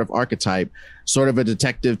this sort of archetype, sort of a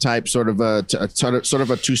detective type, sort of a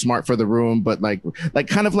too smart for the room, but like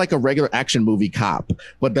kind of like a regular action movie cop,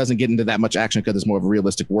 but doesn't get into that much action because it's more of a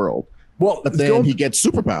realistic world. Well, but then he gets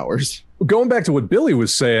superpowers. Going back to what Billy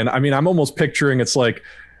was saying, I mean, I'm almost picturing it's like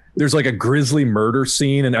there's like a grisly murder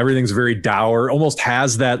scene and everything's very dour, almost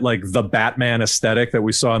has that like the Batman aesthetic that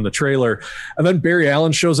we saw in the trailer. And then Barry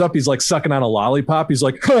Allen shows up. He's like sucking on a lollipop. He's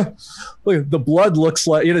like, huh, look, the blood looks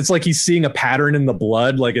like, it's like he's seeing a pattern in the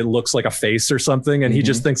blood. Like it looks like a face or something. And he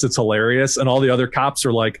just thinks it's hilarious. And all the other cops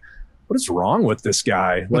are like, what is wrong with this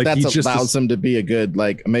guy? But like that allows him to be a good,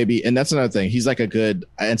 like maybe, and that's another thing. He's like a good,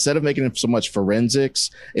 instead of making him so much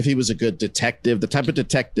forensics, if he was a good detective, the type of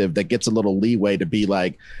detective that gets a little leeway to be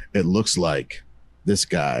like, it looks like this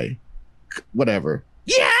guy, whatever.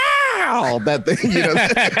 Yeah. That thing, you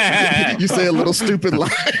know, you say a little stupid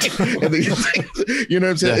line, and then you know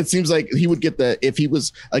what I'm saying? It seems like he would get if he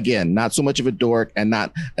was, again, not so much of a dork and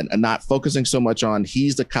not focusing so much on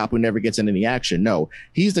he's the cop who never gets in any action. No,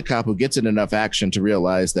 he's the cop who gets in enough action to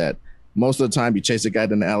realize that most of the time you chase a guy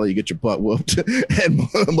down the alley, you get your butt whooped. And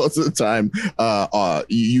most of the time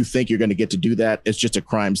you think you're going to get to do that. It's just a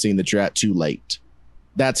crime scene that you're at too late.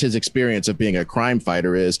 That's his experience of being a crime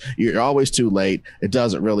fighter is you're always too late. It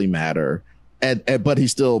doesn't really matter. But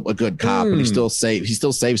he's still a good cop and he still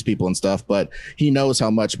saves people and stuff. But he knows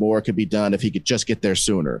how much more could be done if he could just get there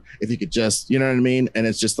sooner. If he could just, you know what I mean? And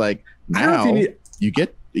it's just like now you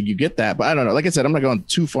get that. But I don't know. Like I said, I'm not going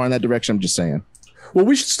too far in that direction. I'm just saying. Well,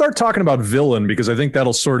 we should start talking about villain because I think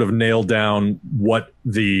that'll sort of nail down what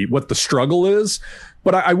the struggle is.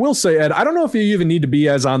 But I will say, Ed, I don't know if you even need to be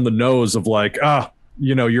as on the nose of like,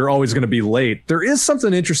 you know, you're always going to be late. There is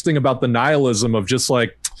something interesting about the nihilism of just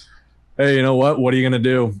like, hey, you know what? What are you going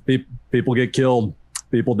to do? People get killed.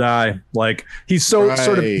 People die. Like he's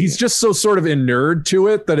he's just so sort of inured to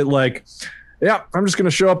it that it like, yeah, I'm just going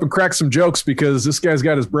to show up and crack some jokes because this guy's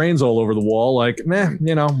got his brains all over the wall. Like,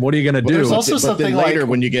 you know, what are you going to do? There's also something later like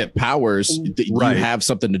when you get powers, you have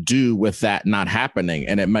something to do with that not happening.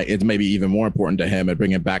 And it may be even more important to him and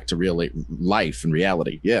bring him back to real life and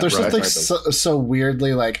reality. Yeah. There's something so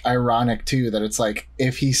weirdly like ironic too, that it's like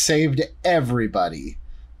if he saved everybody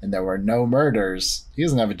and there were no murders, he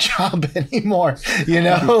doesn't have a job anymore. You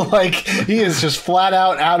know, like he is just flat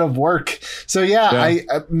out of work. So I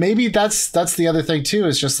maybe that's the other thing too.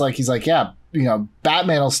 Is just like he's like, yeah, you know,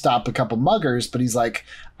 Batman will stop a couple muggers, but he's like,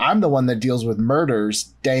 I'm the one that deals with murders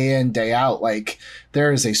day in, day out. Like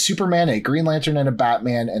there is a Superman, a Green Lantern, and a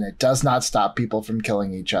Batman, and it does not stop people from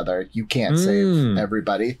killing each other. You can't save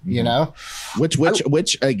everybody, you know? Which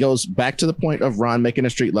goes back to the point of Ron making a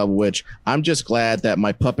street level, which I'm just glad that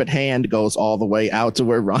my puppet hand goes all the way out to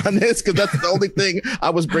where Ron is, because that's the only thing I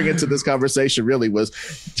was bringing to this conversation really was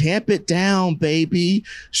tamp it down, baby.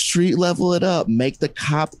 Street level it up. Make the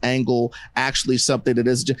cop angle actually something that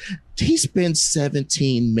is just... He spends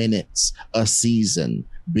 17 minutes a season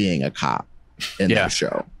being a cop in the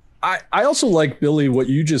show. I also like, Billy, what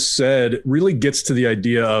you just said really gets to the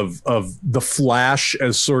idea of the Flash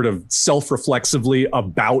as sort of self-reflexively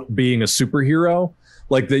about being a superhero.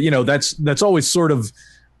 Like that, you know, that's always sort of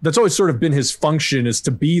been his function, is to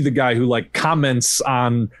be the guy who like comments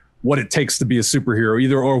on what it takes to be a superhero,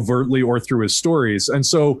 either overtly or through his stories. And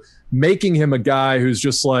so making him a guy who's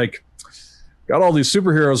just like, got all these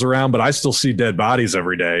superheroes around, but I still see dead bodies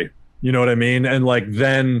every day. You know what I mean? And like,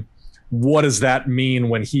 then what does that mean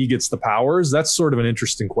when he gets the powers? That's sort of an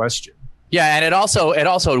interesting question. Yeah, and it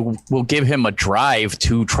also will give him a drive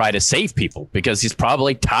to try to save people because he's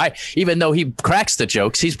probably tired. Even though he cracks the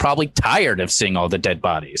jokes, he's probably tired of seeing all the dead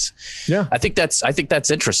bodies. Yeah, I think that's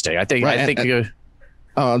interesting. I think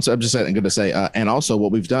Oh, I'm just going to say, and also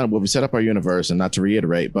what we've done, what we set up our universe, and not to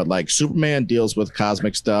reiterate, but like Superman deals with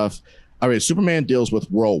cosmic stuff. I mean, Superman deals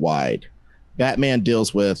with worldwide. Batman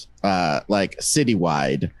deals with like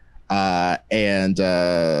citywide. And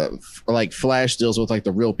like Flash deals with like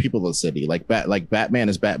the real people of the city. Like Batman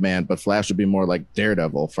is Batman, but Flash would be more like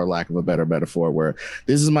Daredevil, for lack of a better metaphor, where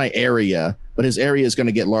this is my area, but his area is going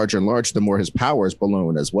to get larger and larger the more his powers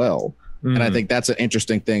balloon as well. And I think that's an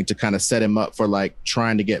interesting thing to kind of set him up for like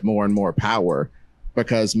trying to get more and more power,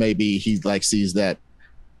 because maybe he like sees that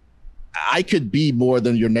I could be more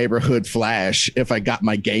than your neighborhood Flash if I got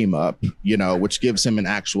my game up, you know, which gives him an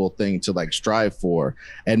actual thing to like strive for.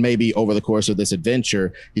 And maybe over the course of this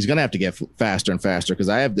adventure, he's going to have to get faster and faster, because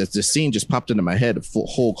I have this scene just popped into my head,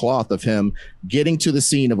 whole cloth of him getting to the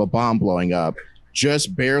scene of a bomb blowing up,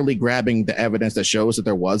 just barely grabbing the evidence that shows that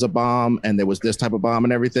there was a bomb and there was this type of bomb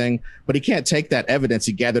and everything. But he can't take that evidence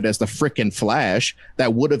he gathered as the frickin' Flash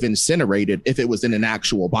that would have incinerated if it was in an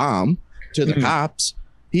actual bomb to the cops.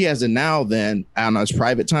 He has to now then on his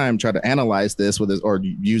private time try to analyze this with his, or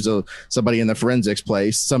use somebody in the forensics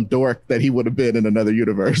place, some dork that he would have been in another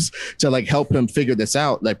universe, to like help him figure this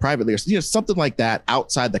out, like privately, or you know, something like that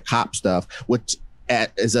outside the cop stuff, which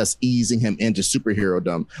is us easing him into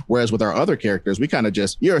superhero-dom. Whereas with our other characters, we kind of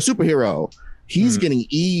just, you're a superhero. He's getting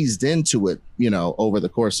eased into it, you know, over the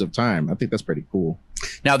course of time. I think that's pretty cool.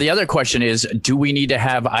 Now, the other question is, do we need to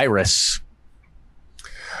have Iris?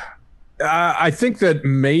 I think that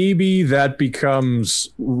maybe that becomes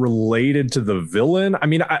related to the villain. I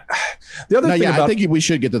mean, the other thing about, I think we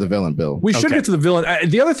should get to the villain, Bill. We should get to the villain.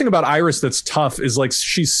 The other thing about Iris that's tough is like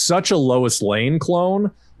she's such a Lois Lane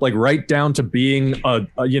clone, like right down to being a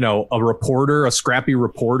reporter, a scrappy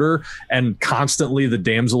reporter, and constantly the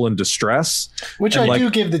damsel in distress. Which and I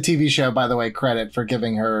do give the TV show, by the way, credit for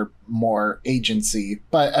giving her more agency.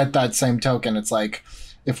 But at that same token, it's like,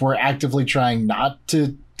 if we're actively trying not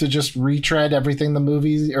to just retread everything the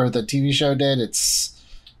movie or the TV show did, it's,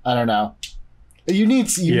 I don't know. You need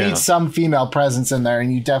some female presence in there,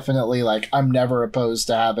 and you definitely, like, I'm never opposed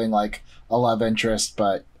to having like a love interest,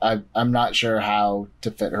 but I'm not sure how to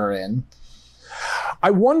fit her in. I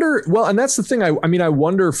wonder, well, and that's the thing. I mean, I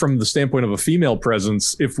wonder from the standpoint of a female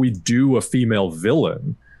presence, if we do a female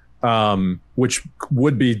villain, which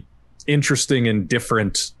would be interesting and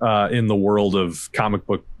different in the world of comic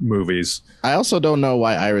book movies. I also don't know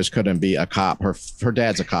why Iris couldn't be a cop. Her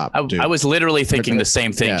dad's a cop. I was literally thinking the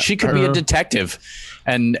same thing. Yeah. She could be a detective,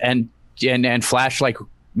 and Flash, like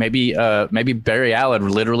maybe Barry Allen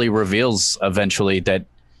literally reveals eventually that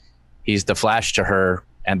he's the Flash to her,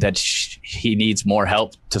 and that he needs more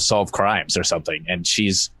help to solve crimes or something, and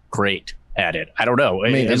she's great at it. I don't know. I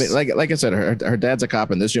mean, like I said, her dad's a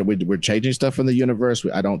cop, and this year we're changing stuff in the universe.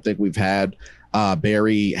 I don't think we've had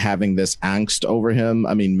Barry having this angst over him.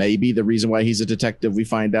 I mean, maybe the reason why he's a detective, we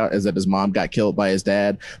find out, is that his mom got killed by his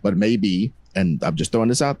dad. But maybe, and I'm just throwing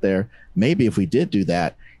this out there, maybe if we did do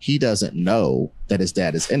that, he doesn't know that his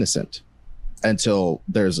dad is innocent until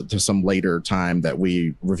there's some later time that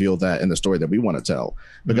we reveal that in the story that we want to tell.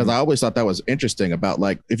 Because I always thought that was interesting about,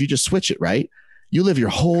 like, if you just switch it, right? You live your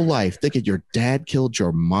whole life thinking your dad killed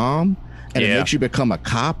your mom, and it makes you become a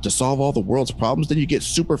cop to solve all the world's problems. Then you get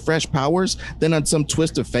super fresh powers. Then on some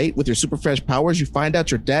twist of fate with your super fresh powers, you find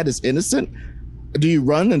out your dad is innocent. Do you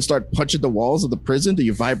run and start punching the walls of the prison? Do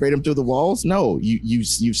you vibrate them through the walls? No, you've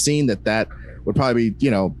seen that would probably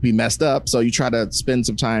be messed up. So you try to spend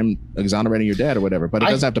some time exonerating your dad or whatever, but it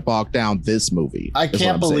doesn't have to bog down this movie. I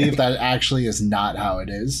can't believe that actually is not how it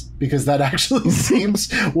is, because that actually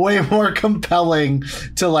seems way more compelling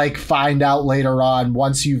to like find out later on,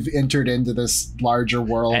 once you've entered into this larger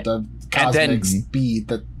world of cosmic speed,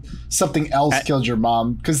 that something else killed your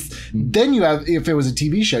mom. Because then you have, if it was a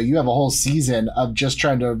TV show, you have a whole season of just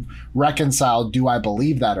trying to reconcile, do I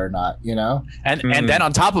believe that or not, and then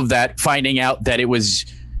on top of that, finding out that it was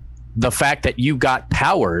the fact that you got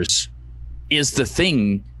powers is the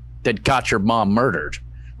thing that got your mom murdered.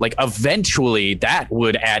 Like, eventually that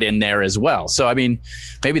would add in there as well. So I mean,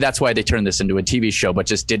 maybe that's why they turned this into a TV show, but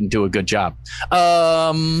just didn't do a good job.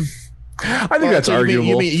 I think that's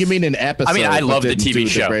arguable. You mean an episode? I mean, I love the TV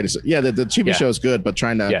show. The TV show is good, but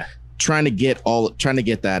trying to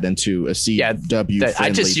get that into a CW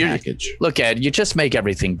friendly package. Look, Ed, you just make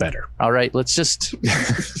everything better. All right, let's just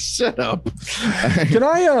shut up. Can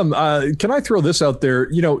I throw this out there?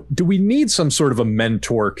 Do we need some sort of a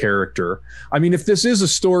mentor character? I mean, if this is a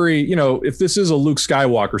story, if this is a Luke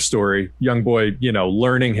Skywalker story, young boy,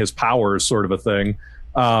 learning his powers, sort of a thing.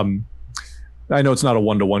 I know it's not a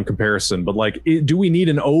 1-to-1 comparison, but like, do we need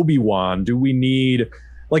an Obi-Wan? Do we need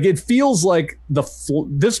Like it feels like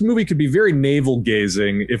this movie could be very navel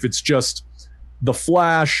gazing if it's just the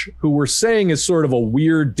Flash, who we're saying is sort of a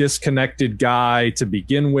weird, disconnected guy to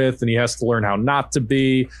begin with, and he has to learn how not to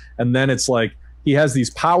be. And then it's like he has these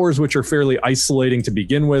powers which are fairly isolating to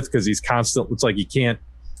begin with because he's constant. It's like he can't,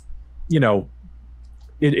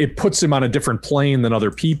 it puts him on a different plane than other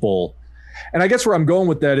people. And I guess where I'm going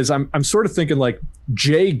with that is I'm sort of thinking like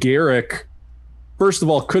Jay Garrick, first of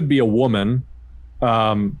all, could be a woman.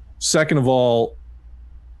 Second of all,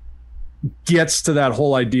 gets to that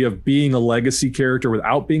whole idea of being a legacy character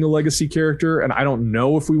without being a legacy character. And I don't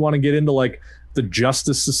know if we want to get into like the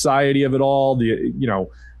Justice Society of it all.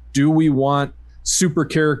 Do we want super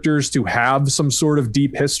characters to have some sort of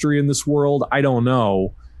deep history in this world? I don't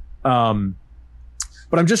know.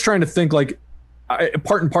 But I'm just trying to think like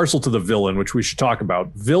part and parcel to the villain, which we should talk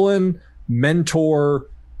about. Villain, mentor,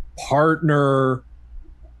 partner,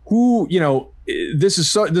 who, this is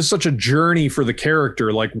such a journey for the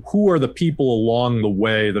character. Like, who are the people along the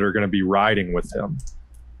way that are going to be riding with him?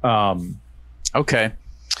 Okay.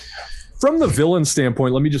 From the villain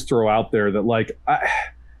standpoint, let me just throw out there that like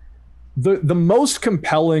the most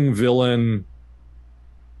compelling villain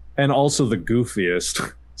and also the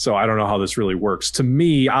goofiest. So I don't know how this really works. To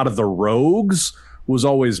me, out of the rogues was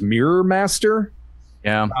always Mirror Master.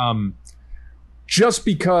 Yeah. Just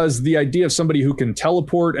because the idea of somebody who can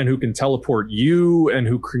teleport and who can teleport you and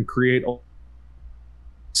who can create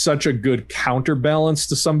such a good counterbalance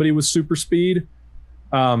to somebody with super speed.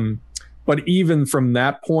 But even from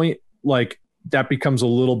that point, like that becomes a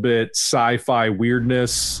little bit sci-fi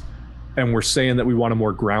weirdness. And we're saying that we want a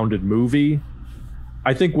more grounded movie.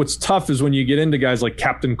 I think what's tough is when you get into guys like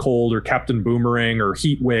Captain Cold or Captain Boomerang or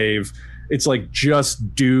Heat Wave, it's like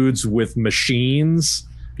just dudes with machines.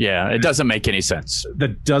 Yeah, it doesn't make any sense.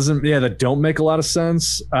 That don't make a lot of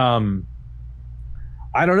sense. I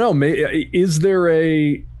don't know. Is there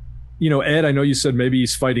Ed, I know you said maybe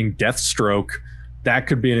he's fighting Deathstroke. That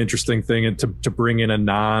could be an interesting thing to bring in a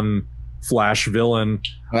non-Flash villain.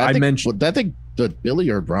 I think Billy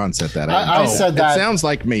or Ron said that. I said that. It sounds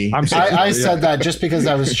like me. I said that just because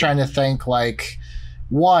I was trying to think like,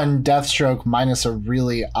 one, Deathstroke minus a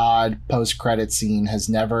really odd post-credit scene has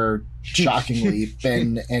never shockingly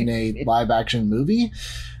been in a live-action movie.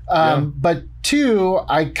 But two,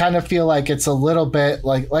 I kind of feel like it's a little bit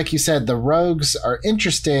like you said, the rogues are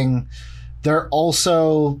interesting. They're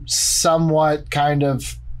also somewhat kind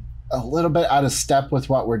of a little bit out of step with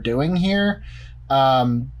what we're doing here.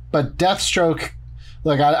 But Deathstroke,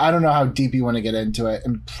 look, I don't know how deep you want to get into it,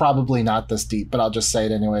 and probably not this deep, but I'll just say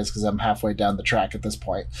it anyways because I'm halfway down the track at this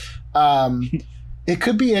point. It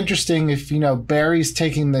could be interesting if, Barry's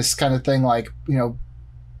taking this kind of thing like,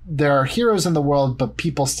 there are heroes in the world, but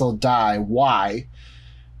people still die. Why?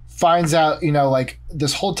 Finds out, like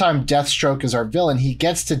this whole time Deathstroke is our villain. He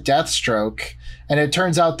gets to Deathstroke, and it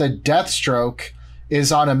turns out that Deathstroke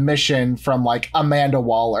is on a mission from like Amanda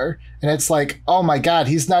Waller. And it's like, oh my God,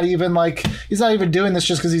 he's not even doing this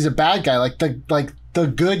just because he's a bad guy. Like the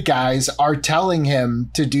good guys are telling him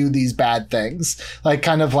to do these bad things, like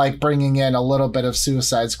kind of like bringing in a little bit of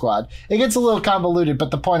Suicide Squad. It gets a little convoluted, but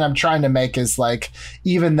the point I'm trying to make is like,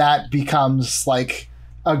 even that becomes like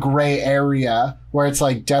a gray area where it's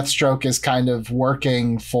like Deathstroke is kind of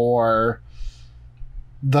working for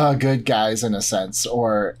the good guys in a sense,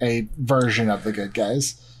 or a version of the good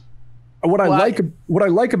guys. What I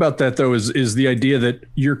like about that though is the idea that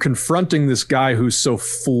you're confronting this guy who's so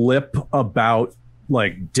flip about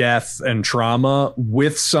like death and trauma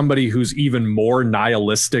with somebody who's even more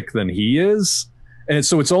nihilistic than he is. And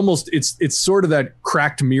so it's almost it's sort of that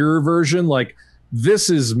cracked mirror version. Like,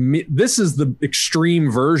 this is me, this is the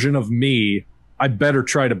extreme version of me. I better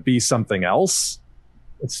try to be something else.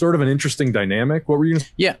 It's sort of an interesting dynamic. What were you gonna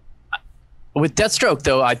say? Yeah. With Deathstroke,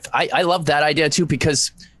 though, I love that idea, too,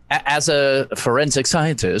 because as a forensic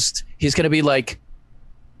scientist, he's going to be like,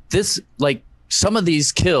 this, like, some of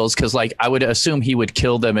these kills, because, like, I would assume he would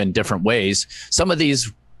kill them in different ways. Some of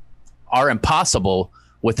these are impossible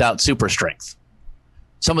without super strength.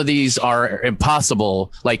 Some of these are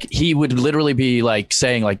impossible. Like, he would literally be, like,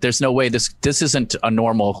 saying, like, there's no way this isn't a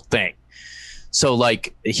normal thing. So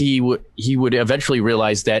like he would eventually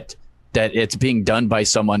realize that it's being done by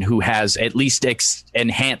someone who has at least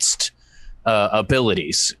enhanced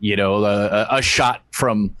abilities, a shot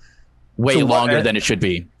from way longer than it should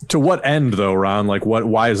be. To what end though, Ron? Like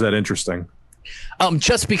why is that interesting?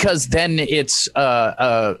 Just because then it's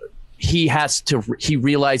he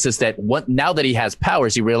realizes that now that he has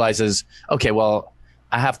powers, he realizes, okay, well,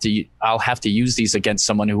 I'll have to use these against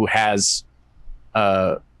someone who has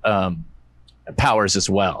powers as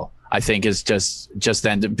well. I think is just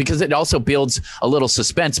then, because it also builds a little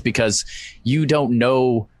suspense, because you don't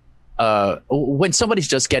know when somebody's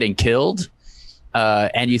just getting killed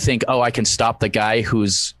and you think, oh, I can stop the guy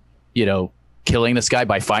who's, killing this guy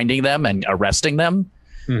by finding them and arresting them.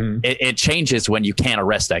 Mm-hmm. It changes when you can't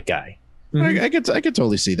arrest that guy. Mm-hmm. I could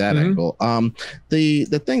totally see that angle.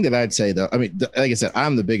 The thing that I'd say, though, I mean, like I said,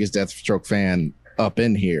 I'm the biggest Deathstroke fan up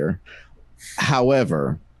in here.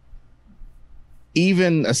 However,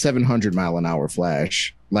 even a 700-mile-an-hour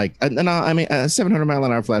Flash, a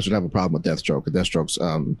 700-mile-an-hour Flash would have a problem with Deathstroke. Deathstroke's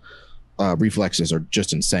reflexes are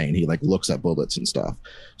just insane. He looks at bullets and stuff.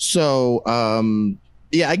 So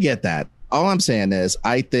yeah, I get that. All I'm saying is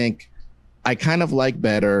I think I kind of like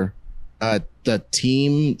better the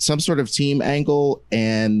team, some sort of team angle,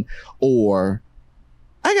 or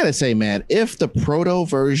I gotta say, man, if the proto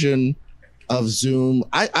version of Zoom,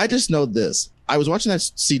 I just know this. I was watching that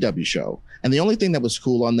CW show, and the only thing that was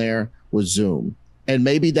cool on there was Zoom. And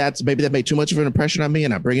maybe that made too much of an impression on me,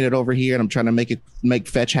 and I'm bringing it over here, and I'm trying to make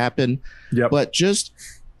fetch happen. Yep. But just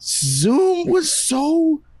Zoom was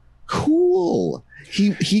so cool.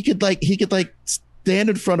 He could stand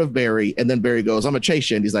in front of Barry, and then Barry goes, "I'm gonna chase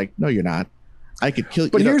you," and he's like, "No, you're not. I could kill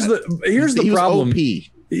you." But here's the problem.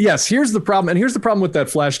 Yes, here's the problem, and here's the problem with that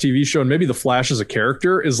Flash TV show, and maybe the Flash as a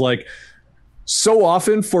character is so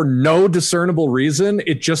often for no discernible reason,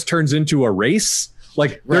 it just turns into a race.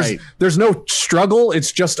 There's no struggle.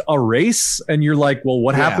 It's just a race. And you're like, well,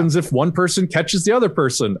 what happens if one person catches the other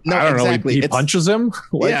person? No, I don't know. He punches him.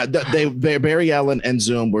 Barry Allen and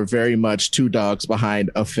Zoom were very much two dogs behind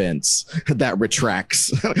a fence that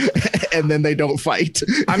retracts and then they don't fight.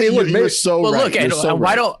 I mean, look, you're so right.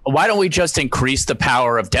 Look, why don't we just increase the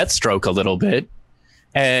power of Deathstroke a little bit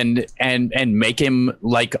and make him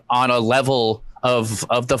on a level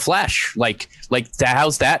of the Flash,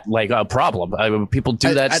 how's that a problem? People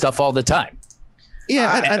do that stuff all the time.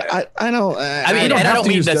 Yeah, I know. I don't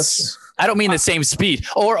mean this. I don't mean the same speed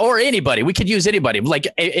or anybody. We could use anybody.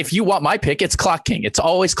 If you want my pick, it's Clock King. It's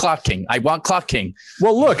always Clock King. I want Clock King.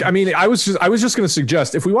 Well, look, I mean, I was just going to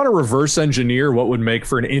suggest, if we want to reverse engineer what would make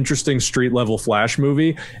for an interesting street level Flash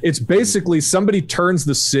movie, it's basically somebody turns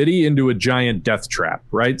the city into a giant death trap,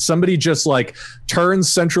 right? Somebody just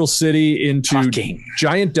turns Central City into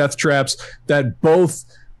giant death traps that both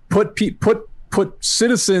put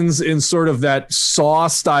citizens in sort of that Saw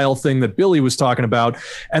style thing that Billy was talking about,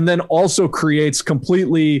 and then also creates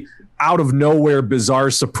completely out of nowhere bizarre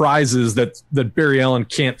surprises that Barry Allen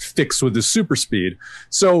can't fix with his super speed.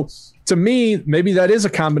 So to me, maybe that is a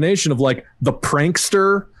combination of the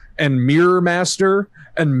Prankster and Mirror Master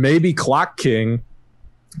and maybe Clock King.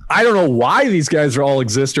 I don't know why these guys are all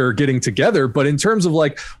exist or are getting together, but in terms of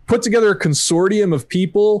put together a consortium of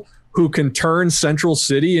people who can turn Central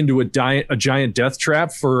City into a giant death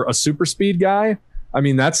trap for a super speed guy. I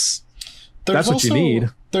mean, that's what you need.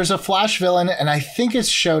 There's a Flash villain, and I think it's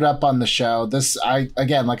showed up on the show.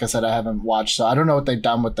 Again, like I said, I haven't watched, so I don't know what they've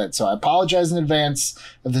done with it. So I apologize in advance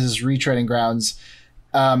if this is retreading grounds.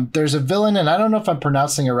 There's a villain, and I don't know if I'm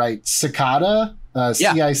pronouncing it right. Cicada,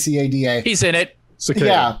 Cicada. He's in it.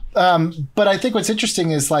 Cicada. Yeah. But I think what's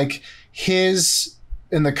interesting is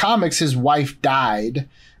in the comics, his wife died.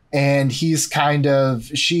 And she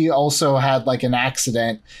also had an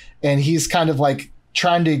accident, and he's kind of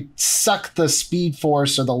trying to suck the speed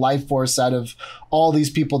force or the life force out of all these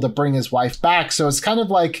people to bring his wife back. So it's kind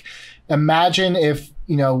of imagine if,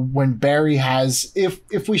 when Barry has,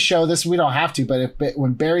 if we show this, we don't have to, but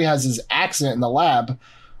when Barry has his accident in the lab,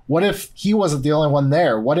 what if he wasn't the only one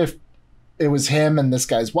there? What if it was him and this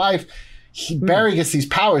guy's wife? Barry gets these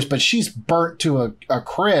powers, but she's burnt to a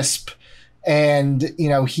crisp. And,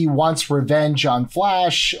 he wants revenge on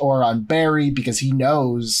Flash or on Barry because he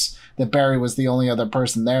knows that Barry was the only other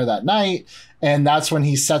person there that night. And that's when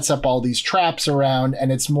he sets up all these traps around.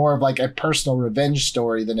 And it's more of a personal revenge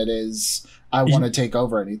story than it is, I want to take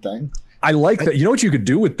over anything. I like that. You know what you could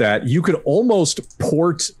do with that? You could almost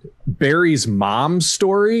port Barry's mom's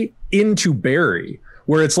story into Barry,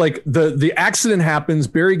 where it's the accident happens,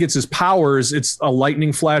 Barry gets his powers, it's a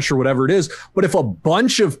lightning flash or whatever it is. But if a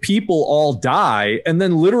bunch of people all die, and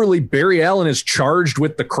then literally Barry Allen is charged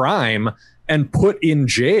with the crime and put in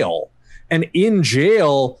jail, and in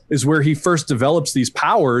jail is where he first develops these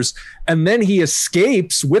powers, and then he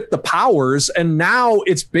escapes with the powers, and now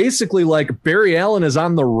it's basically Barry Allen is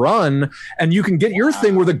on the run, and you can get your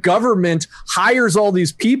thing where the government hires all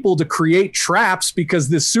these people to create traps because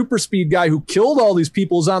this super speed guy who killed all these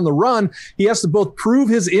people is on the run. He has to both prove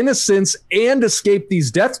his innocence and escape these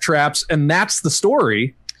death traps, and that's the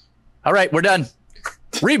story. All right, we're done.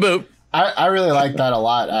 Reboot. I really like that a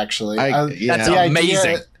lot, actually. That's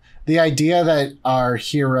amazing. the idea that our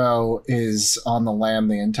hero is on the lam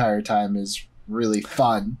the entire time is really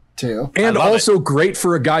fun too. And also great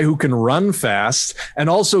for a guy who can run fast, and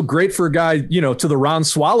also great for a guy, to the Ron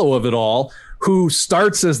Swallow of it all, who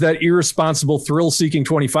starts as that irresponsible, thrill-seeking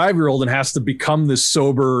 25-year-old and has to become this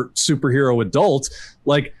sober superhero adult.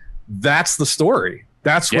 Like, that's the story.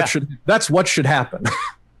 That's what should happen.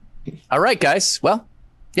 All right, guys. Well,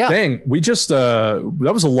 yeah. Dang, we just that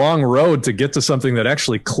was a long road to get to something that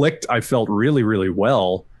actually clicked. I felt really, really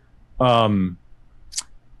well.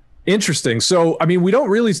 Interesting. So, I mean, we don't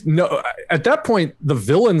really know at that point. The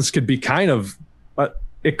villains could be kind of.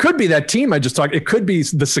 It could be that team I just talked. It could be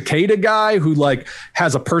the Cicada guy who like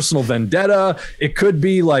has a personal vendetta. It could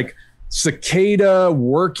be like Cicada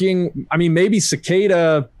working. I mean, maybe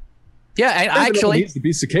Cicada. Yeah, and actually needs to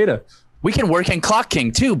be Cicada. We can work in Clock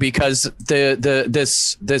King too, because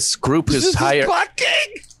this group is higher. Clock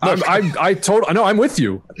King. I'm with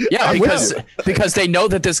you. Yeah, because they know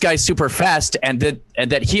that this guy's super fast and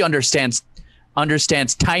that he understands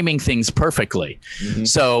timing things perfectly. Mm-hmm.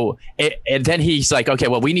 So and then he's like, okay,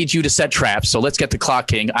 well, we need you to set traps. So let's get the Clock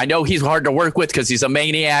King. I know he's hard to work with because he's a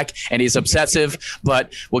maniac and he's obsessive,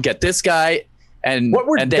 but we'll get this guy. And what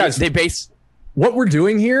we're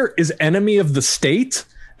doing here is enemy of the state.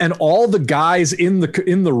 And all the guys in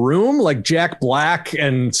the room, like Jack Black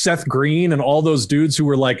and Seth Green and all those dudes who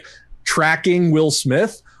were like tracking Will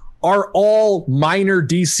Smith, are all minor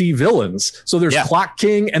DC villains. So there's Clock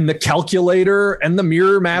King and the Calculator and the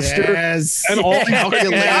Mirror Master and all the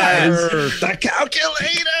Calculator. The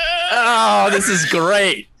Calculator. Oh, this is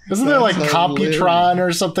great. Isn't there like Computron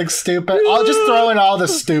or something stupid? I'll just throw in all the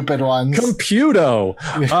stupid ones. Computo.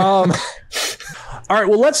 All right,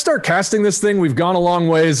 well, let's start casting this thing. We've gone a long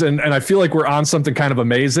ways, and I feel like we're on something kind of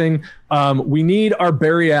amazing. We need our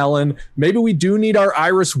Barry Allen. Maybe we do need our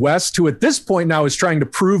Iris West, who at this point now is trying to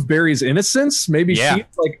prove Barry's innocence. Maybe she's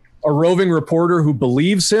like a roving reporter who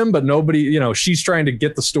believes him, but nobody, she's trying to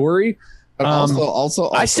get the story.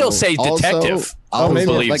 Also, I still say detective.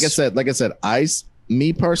 Like I said,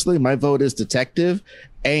 me personally, my vote is detective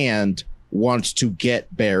and wants to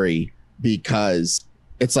get Barry because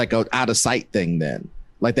it's like an out of sight thing then.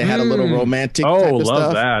 Like they had a little romantic type of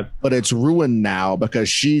stuff, that. But it's ruined now because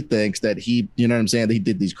she thinks that he, you know what I'm saying, that he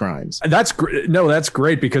did these crimes. That's great. No, that's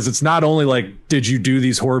great because it's not only like, did you do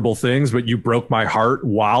these horrible things, but you broke my heart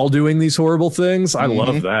while doing these horrible things. I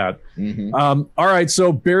love that. Mm-hmm. All right.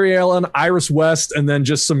 So Barry Allen, Iris West, and then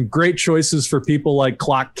just some great choices for people like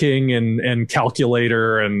Clock King and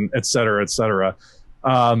Calculator and et cetera, et cetera.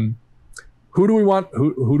 Who do we want?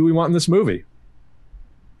 Who do we want in this movie?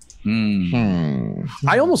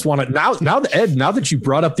 I almost want to now that you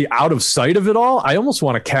brought up the out of sight of it all, I almost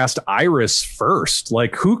want to cast Iris first.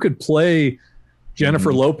 Like, who could play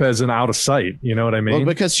Jennifer Lopez in Out of Sight? You know what I mean? Well,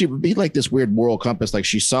 because she would be like this weird moral compass. Like,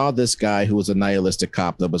 she saw this guy who was a nihilistic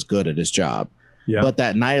cop that was good at his job. Yeah. But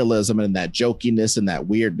that nihilism and that jokiness and that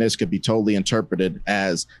weirdness could be totally interpreted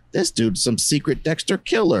as this dude's some secret Dexter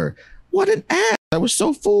killer. What an ass. I was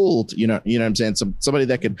so fooled. You know what I'm saying? Somebody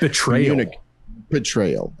that could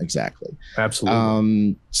Betrayal, exactly.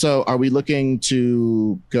 Absolutely. So are we looking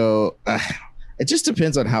to go it just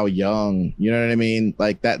depends on how young, you know what I mean?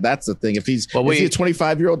 Like that's the thing. If he's is he a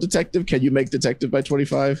 25-year-old detective, can you make detective by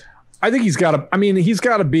 25? I think he's got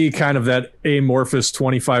to be kind of that amorphous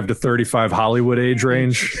 25 to 35 Hollywood age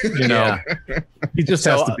range, you know. He just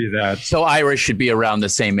has to be that. So Iris should be around the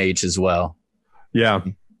same age as well. Yeah.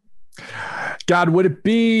 God, would it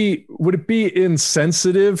be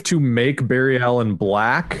insensitive to make Barry Allen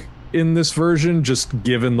black in this version, just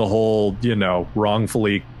given the whole,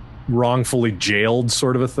 wrongfully jailed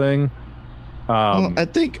sort of a thing? Well, I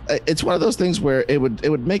think it's one of those things where it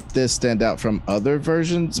would make this stand out from other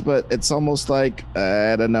versions, but it's almost like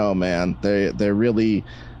I don't know, man. They're really,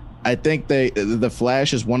 I think the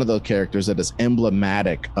Flash is one of those characters that is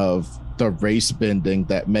emblematic of the race bending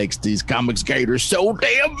that makes these comics gators so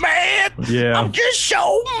damn mad. Yeah, I'm just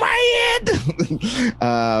so mad.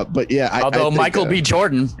 But yeah, although Michael B.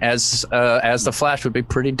 Jordan as the Flash would be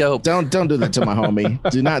pretty dope. Don't do that to my homie.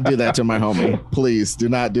 Do not do that to my homie. Please do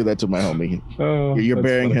not do that to my homie. You're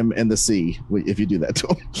burying him in the sea if you do that to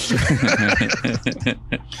him.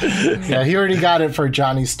 Yeah, he already got it for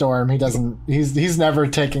Johnny Storm. He doesn't. He's never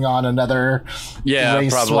taking on another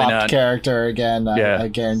race swapped character again. I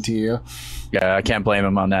guarantee you. Yeah, I can't blame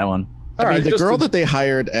him on that one. I mean, the girl that they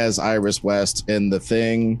hired as Iris West in The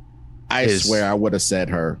Thing, I swear I would have said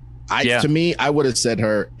her. To me, I would have said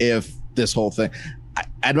her if this whole thing.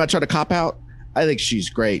 I'd not try to cop out. I think she's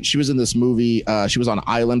great. She was in this movie. She was on an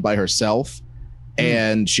island by herself,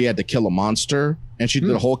 and she had to kill a monster. and she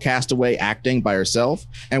did a whole Castaway acting by herself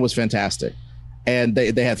and was fantastic. And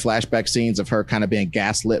they had flashback scenes of her kind of being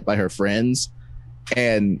gaslit by her friends,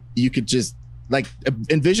 and you could just like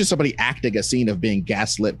envision somebody acting a scene of being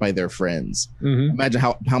gaslit by their friends. Imagine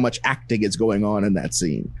how much acting is going on in that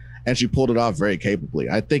scene. And she pulled it off very capably.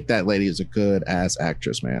 I think that lady is a good ass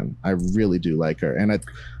actress, man. I really do like her. And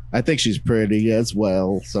I think she's pretty as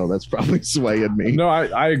well. So that's probably swaying me. No,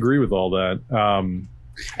 I agree with all that.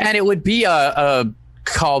 And it would be a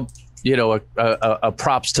called, a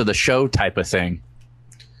props to the show type of thing.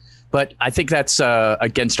 But I think that's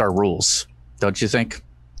against our rules, don't you think?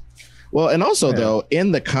 Well, and also though,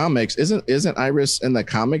 in the comics, isn't Iris in the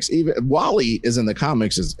comics? Even Wally is in the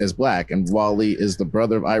comics as black, and Wally is the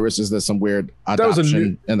brother of Iris. Is there some weird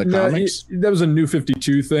adoption in the comics? That was a New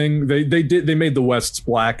 52 thing. They made the Wests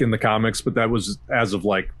black in the comics, but that was as of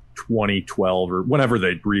like 2012 or whenever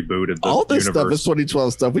they rebooted the all this universe. Stuff is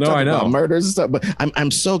 2012 stuff. We talk about murders and stuff, but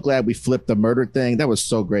I'm so glad we flipped the murder thing. That was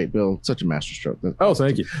so great, Bill. Such a masterstroke. Oh,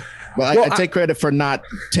 thank you. Well, I take credit for not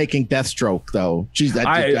taking Deathstroke though. Jeez,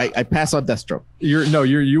 I pass on Deathstroke.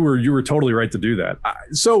 You were totally right to do that.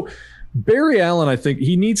 So Barry Allen, I think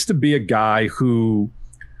he needs to be a guy who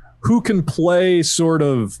can play sort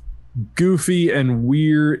of goofy and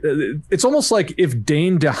weird. It's almost like if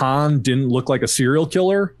Dane DeHaan didn't look like a serial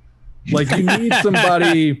killer. Like you need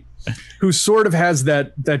somebody who sort of has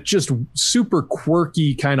that just super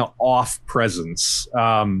quirky kind of off presence.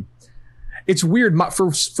 It's weird.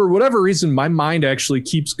 For whatever reason, my mind actually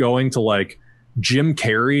keeps going to like Jim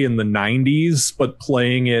Carrey in the 90s, but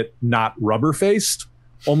playing it not rubber faced,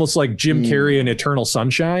 almost like Jim Carrey in Eternal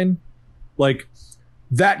Sunshine. Like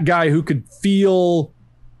that guy who could feel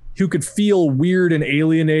weird and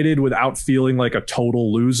alienated without feeling like a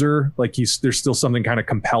total loser. Like there's still something kind of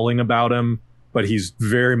compelling about him, but he's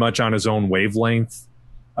very much on his own wavelength.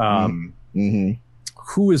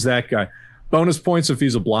 Who is that guy? Bonus points if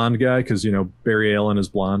he's a blonde guy, because Barry Allen is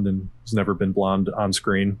blonde and has never been blonde on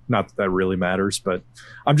screen. Not that really matters, but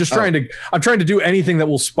I'm just trying to do anything that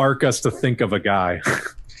will spark us to think of a guy.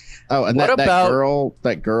 Oh, and that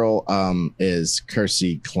girl is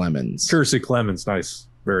Kiersey Clemens. Kiersey Clemens, nice.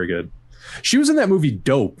 Very good. She was in that movie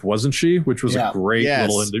Dope, wasn't she? Which was a great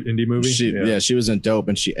little indie movie. She was in Dope,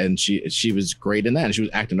 and she was great in that, and she was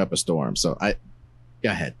acting up a storm. So go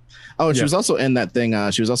ahead. Oh, and she was also in that thing.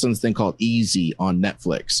 She was also in this thing called Easy on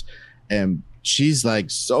Netflix, and she's like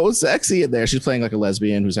so sexy in there. She's playing like a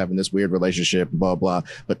lesbian who's having this weird relationship, blah blah.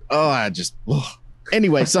 But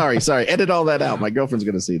anyway, sorry. Edit all that out. My girlfriend's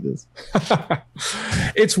gonna see this.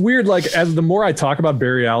 It's weird. Like as the more I talk about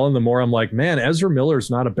Barry Allen, the more I'm like, man, Ezra Miller's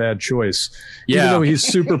not a bad choice. Even though he's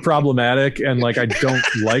super problematic and like I don't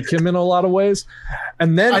like him in a lot of ways.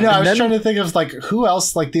 And then I was trying to think of like who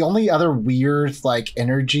else, like the only other weird like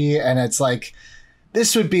energy, and it's like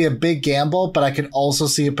this would be a big gamble, but I could also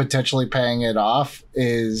see it potentially paying it off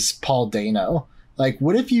is Paul Dano. Like,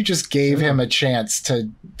 what if you just gave him a chance to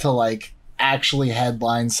like actually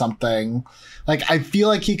headline something? Like, I feel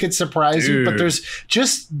like he could surprise you, but there's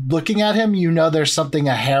just looking at him, there's something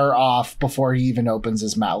a hair off before he even opens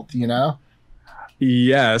his mouth,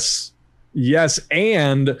 Yes,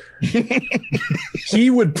 and he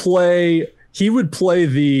would play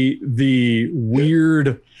the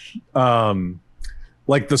weird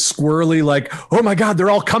like the squirrely, like, oh my God, they're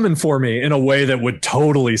all coming for me in a way that would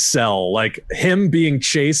totally sell. Like him being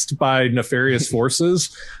chased by nefarious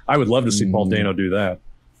forces. I would love to see Paul Dano do that.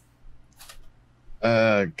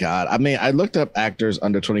 God. I mean, I looked up actors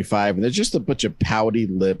under 25 and there's just a bunch of pouty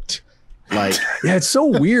lipped, like, yeah, it's so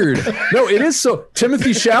weird. No, it is so.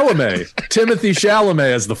 Timothy Chalamet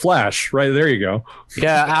as the Flash, right? There you go.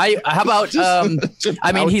 Yeah. How about,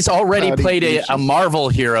 I mean, he's already played a Marvel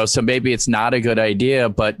hero, so maybe it's not a good idea,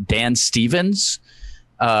 but Dan Stevens,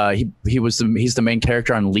 he's the main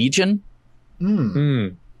character on Legion.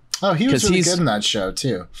 Oh, he was really good in that show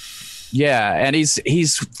too. Yeah. And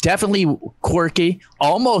he's definitely quirky,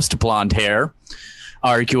 almost blonde hair,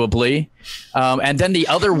 arguably. And then the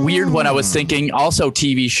other weird one I was thinking, also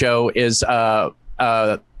TV show, is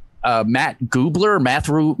Matthew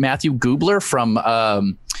Gubler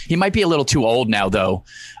from he might be a little too old now though.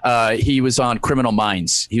 He was on Criminal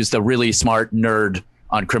Minds. He was the really smart nerd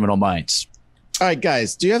on Criminal Minds. All right,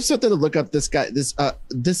 guys, do you have something to look up? This guy,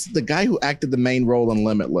 the guy who acted the main role in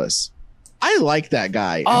Limitless. I like that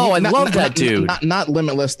guy. Oh, I love that dude. Not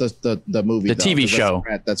Limitless, the movie, the TV show.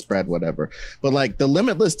 That's Brad, whatever. But like the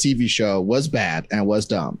Limitless TV show was bad and was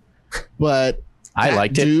dumb, but I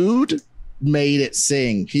liked it. Dude made it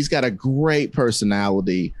sing. He's got a great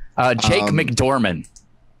personality. Jake McDorman.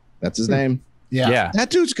 That's his name. Yeah. That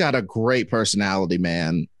dude's got a great personality,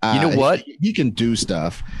 man. You know what? He can do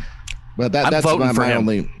stuff. But that's my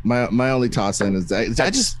only toss in is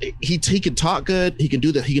that he can talk good. He can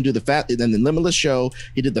do the fat. Then the Limitless show,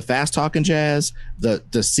 he did the fast talking jazz,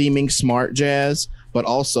 the seeming smart jazz, but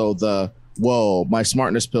also the whoa, my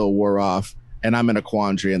smartness pill wore off and I'm in a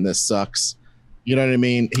quandary and this sucks. You know what I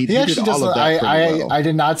mean? He actually doesn't. I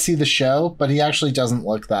did not see the show, but he actually doesn't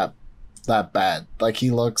look that bad. Like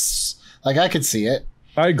he looks like I could see it.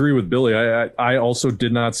 I agree with Billy. I also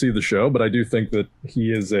did not see the show, but I do think that he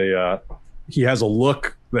has a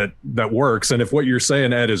look that works. And if what you're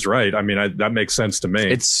saying, Ed, is right, I mean, that makes sense to me.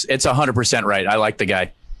 It's 100% right. I like the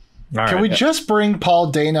guy. Can we just bring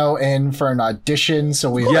Paul Dano in for an audition so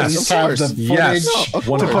we at least have the footage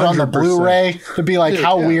to put on the Blu-ray to be like,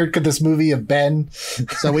 how weird could this movie have been?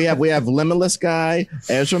 So we have Limitless guy,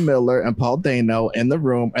 Ezra Miller, and Paul Dano in the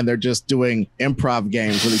room, and they're just doing improv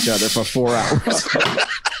games with each other for 4 hours.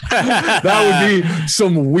 That would be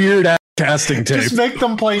some weird ass casting tape. Just make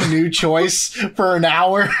them play New Choice for an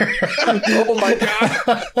hour. Oh my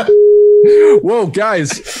god! Whoa,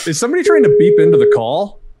 guys, is somebody trying to beep into the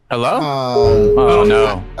call? Hello? Oh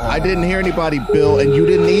no. I didn't hear anybody, Bill, and you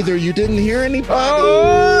didn't either. You didn't hear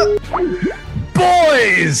anybody.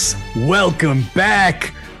 Boys, welcome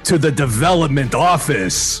back to the development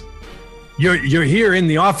office. You're here in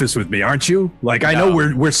the office with me, aren't you? Like, I know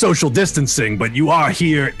we're social distancing, but you are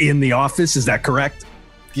here in the office. Is that correct?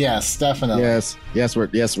 Yes, definitely.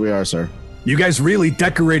 Yes, we are, sir. You guys really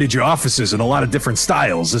decorated your offices in a lot of different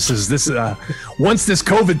styles. This once this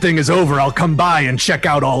COVID thing is over, I'll come by and check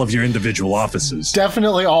out all of your individual offices.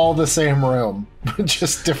 Definitely all the same room,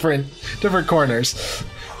 just different corners.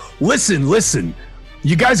 Listen.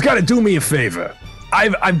 You guys got to do me a favor.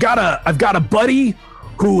 I've got a buddy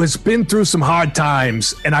who has been through some hard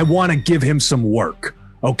times, and I want to give him some work.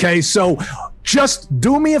 Okay, so just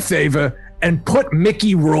do me a favor and put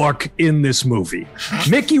Mickey Rourke in this movie.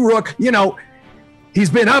 Mickey Rourke, he's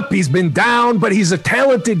been up, he's been down, but he's a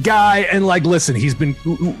talented guy. And listen,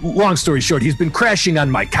 long story short, he's been crashing on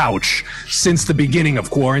my couch since the beginning of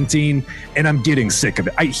quarantine, and I'm getting sick of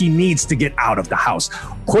it. He needs to get out of the house.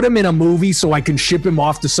 Put him in a movie so I can ship him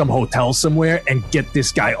off to some hotel somewhere and get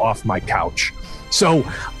this guy off my couch. So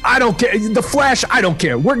I don't care. The Flash, I don't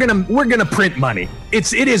care. We're gonna print money.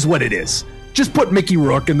 It is what it is. Just put Mickey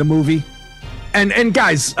Rourke in the movie. And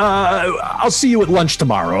guys, I'll see you at lunch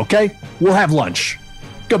tomorrow, okay? We'll have lunch.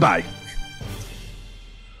 Goodbye.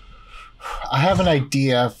 I have an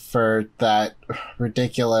idea for that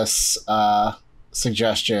ridiculous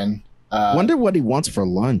suggestion. Wonder what he wants for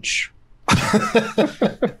lunch.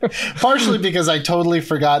 Partially because I totally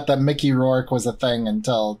forgot that Mickey Rourke was a thing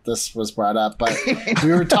until this was brought up. But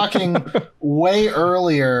we were talking way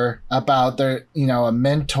earlier about their, a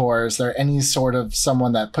mentor. Is there any sort of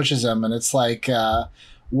someone that pushes him? And it's like,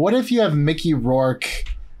 what if you have Mickey Rourke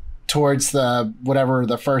towards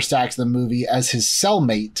the first act of the movie as his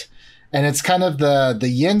cellmate? And it's kind of the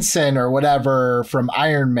Yinsen or whatever from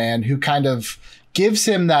Iron Man who kind of gives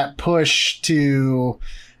him that push to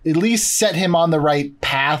at least set him on the right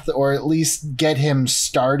path or at least get him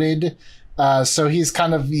started. So he's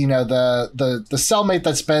kind of, the cellmate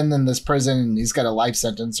that's been in this prison and he's got a life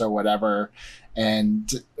sentence or whatever.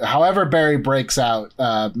 And however Barry breaks out,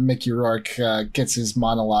 Mickey Rourke gets his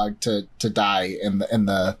monologue to die in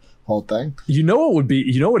the whole thing.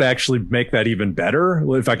 What would actually make that even better?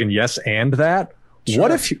 If I can yes and that. Sure.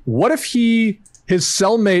 What if his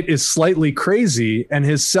cellmate is slightly crazy and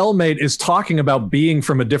his cellmate is talking about being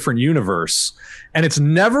from a different universe, and it's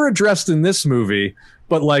never addressed in this movie,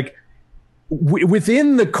 but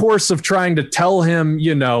within the course of trying to tell him,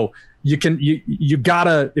 you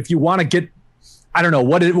gotta, if you want to get, I don't know,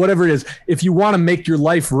 whatever it is, if you want to make your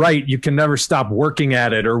life right, you can never stop working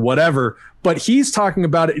at it or whatever. But he's talking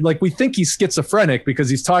about it like we think he's schizophrenic because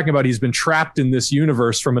he's talking about he's been trapped in this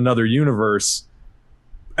universe from another universe.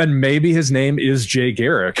 And maybe his name is Jay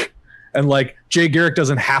Garrick. And Jay Garrick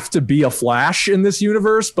doesn't have to be a Flash in this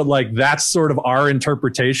universe, but that's sort of our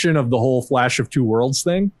interpretation of the whole Flash of Two Worlds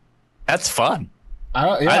thing. That's fun. I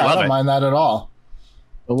don't mind that at all.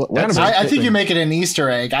 I think you make it an Easter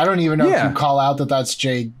egg. I don't even know if you call out that that's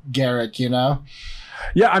Jay Garrick,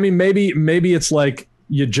 Yeah, I mean, maybe it's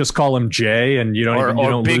you just call him Jay and you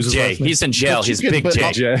don't Big lose Jay. He's in jail. He's Big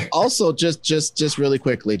Jay. Also, just really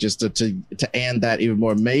quickly, just to end that even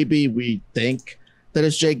more, maybe we think that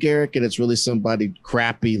it's Jay Garrick and it's really somebody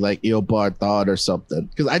crappy like Eobard Thawne or something.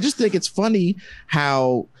 Because I just think it's funny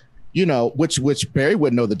how, which Barry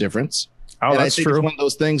wouldn't know the difference. Oh, and that's I think true. It's one of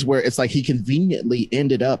those things where it's like he conveniently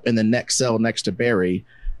ended up in the next cell next to Barry.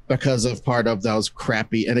 because of part of those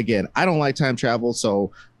crappy. And again, I don't like time travel,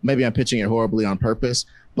 so maybe I'm pitching it horribly on purpose.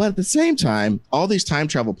 But at the same time, all these time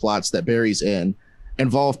travel plots that Barry's in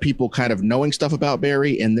involve people kind of knowing stuff about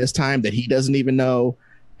Barry in this time that he doesn't even know.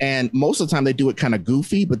 And most of the time they do it kind of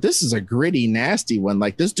goofy, but this is a gritty, nasty one.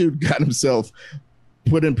 Like, this dude got himself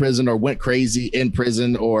put in prison or went crazy in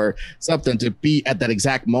prison or something to be at that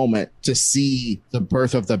exact moment to see the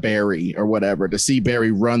birth of the Barry or whatever, to see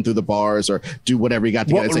Barry run through the bars or do whatever he got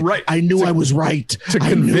to get. Right. I knew I was right. To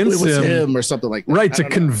convince him or something like that. Right. To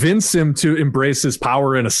convince him to embrace his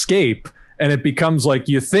power and escape. And it becomes like,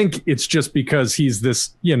 you think it's just because he's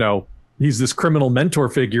this, he's this criminal mentor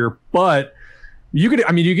figure, but you could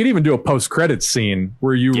even do a post-credits scene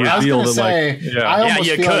where you reveal that, I almost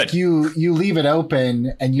feel like you leave it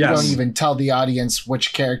open and you don't even tell the audience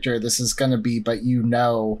which character this is going to be, but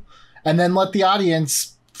and then let the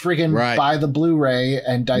audience freaking buy the Blu-ray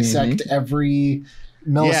and dissect every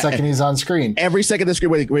millisecond he's on screen. Every second of the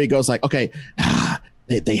screen where he goes like, okay,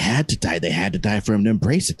 they had to die. They had to die for him to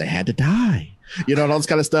embrace it. They had to die. And all this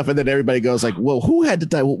kind of stuff. And then everybody goes like, well, who had to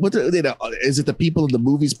die? Is it the people in the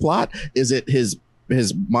movie's plot? Is it his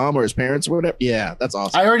mom or his parents or whatever? Yeah, that's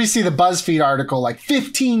awesome. I already see the BuzzFeed article, like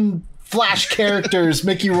 15 Flash characters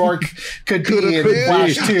Mickey Rourke could be in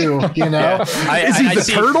Flash 2, Is he the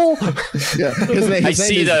turtle?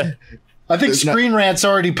 Yeah. I think Screen Rant's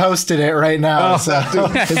already posted it right now.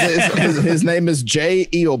 His name is Jay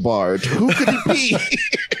Eobard. Who could he be?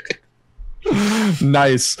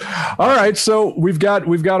 Nice. All right, so we've got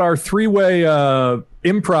our three-way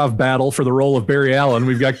improv battle for the role of Barry Allen.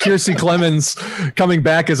 We've got Kiersey Clemons coming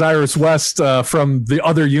back as Iris West from the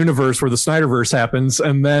other universe where the Snyderverse happens,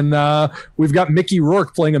 and then we've got Mickey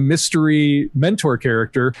Rourke playing a mystery mentor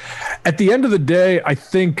character. At the end of the day, I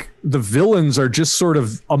think the villains are just sort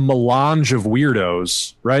of a melange of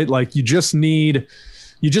weirdos, right? Like, you just need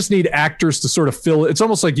actors to sort of fill it. It's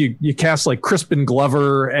almost like you cast like Crispin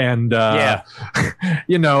Glover and and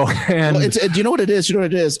do you know what it is?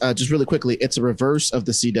 Just really quickly, it's a reverse of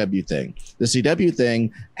the CW thing. The CW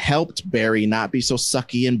thing helped Barry not be so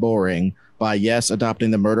sucky and boring by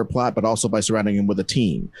adopting the murder plot, but also by surrounding him with a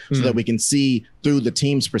team so that we can see through the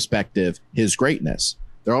team's perspective his greatness.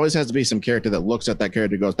 There always has to be some character that looks at that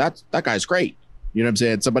character and goes, that guy's great. You know what I'm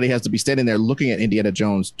saying? Somebody has to be standing there looking at Indiana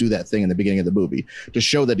Jones do that thing in the beginning of the movie to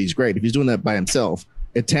show that he's great. If he's doing that by himself,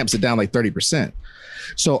 it tamps it down like 30%.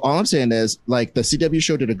 So all I'm saying is, like, the CW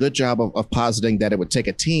show did a good job of positing that it would take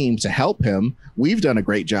a team to help him. We've done a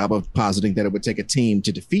great job of positing that it would take a team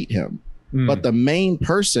to defeat him. But the main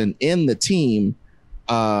person in the team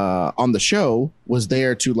on the show was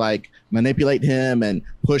there to like manipulate him and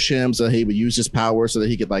push him so he would use his power so that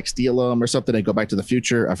he could like steal him or something and go back to the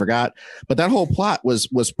future. I forgot. But that whole plot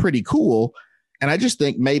was pretty cool. And I just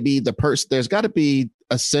think maybe there's got to be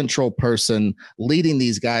a central person leading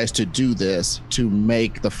these guys to do this, to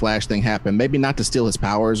make the Flash thing happen. Maybe not to steal his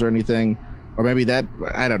powers or anything, or maybe that,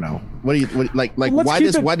 I don't know. Why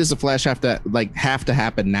does the Flash have to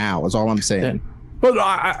happen now is all I'm saying. Yeah. But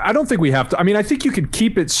I don't think we have to. I mean, I think you could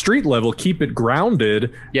keep it street level, keep it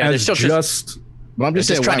grounded. Yeah, they're still just. But I'm just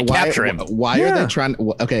saying, trying to capture him. Why are they trying?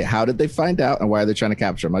 Okay, how did they find out, and why are they trying to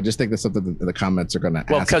capture him? I just think that's something that the comments are going to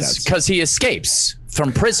ask. Well, because he escapes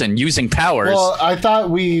from prison using powers. Well, I thought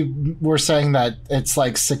we were saying that it's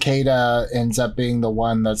like Cicada ends up being the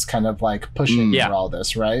one that's kind of like pushing for all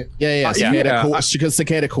this, right? Yeah. Because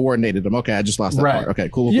Cicada coordinated him. Okay, I just lost that part. Okay,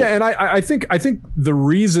 cool. Yeah, and I think the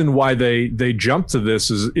reason why they jumped to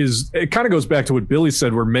this is it kind of goes back to what Billy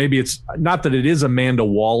said, where maybe it's not that it is Amanda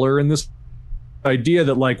Waller in this idea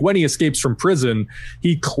that like when he escapes from prison,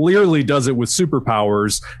 he clearly does it with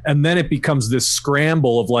superpowers, and then it becomes this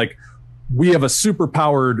scramble of like, we have a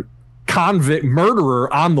superpowered convict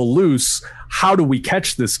murderer on the loose. How do we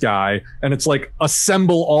catch this guy? And it's like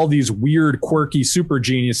assemble all these weird, quirky super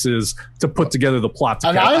geniuses to put together the plot.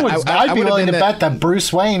 And I'd be willing to bet that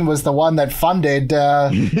Bruce Wayne was the one that funded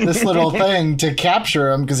this little thing to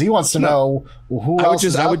capture him because he wants to know who else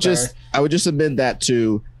is out there. I would just admit that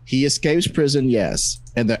too. He escapes prison, yes,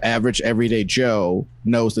 and the average everyday Joe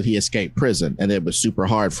knows that he escaped prison, and it was super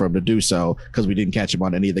hard for him to do so because we didn't catch him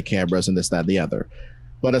on any of the cameras and this, that, and the other.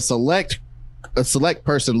 But a select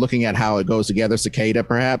person looking at how it goes together, Cicada,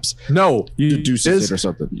 perhaps. No, deduces it or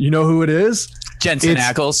something. You know who it is? Jensen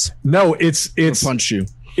Ackles. No, it's punch you.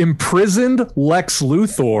 Imprisoned Lex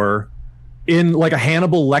Luthor in like a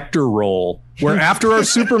Hannibal Lecter role. where after our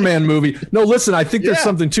Superman movie, no, listen, I think there's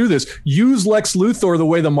something to this. Use Lex Luthor the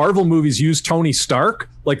way the Marvel movies use Tony Stark,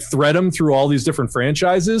 like thread him through all these different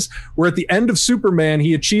franchises, where at the end of Superman,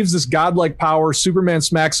 he achieves this godlike power. Superman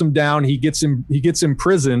smacks him down. He gets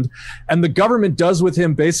imprisoned, and the government does with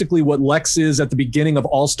him basically what Lex is at the beginning of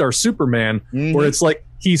All-Star Superman, where it's like,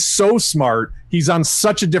 he's so smart. He's on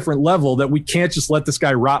such a different level that we can't just let this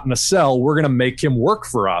guy rot in a cell. We're going to make him work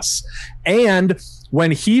for us. And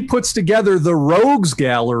when he puts together the Rogues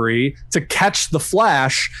Gallery to catch the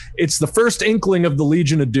Flash, it's the first inkling of the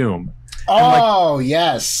Legion of Doom. Oh,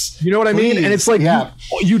 yes. You know what I mean? And it's like,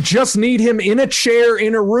 you just need him in a chair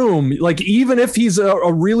in a room. Like, even if he's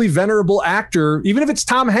a really venerable actor, even if it's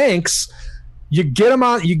Tom Hanks, you get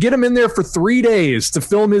him in there for 3 days to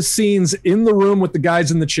film his scenes in the room with the guys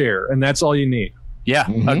in the chair, and that's all you need. Yeah,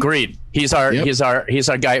 agreed. He's our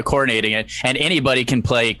guy coordinating it, and anybody can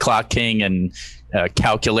play Clock King and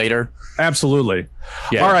Calculator. Absolutely.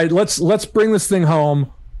 Yeah. All right, let's bring this thing home.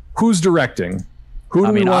 Who's directing? Who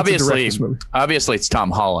do we want to direct this movie? Obviously, it's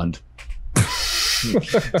Tom Holland.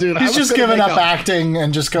 Dude, he's just giving up acting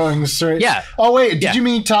and just going straight. Yeah. Oh wait, did you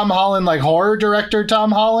mean Tom Holland, like horror director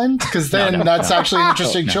Tom Holland? Because then that's actually an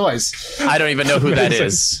interesting choice. I don't even know who that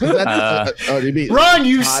is. Ron,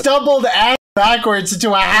 you stumbled backwards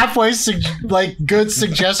into a halfway good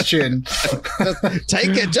suggestion.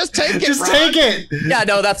 Take it. Just take it. Just take it. Yeah,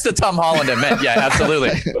 no, that's the Tom Holland I meant. Yeah,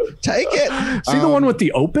 absolutely. Take it. See the one with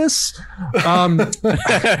the opus?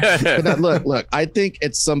 Look, I think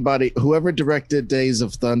it's somebody, whoever directed Days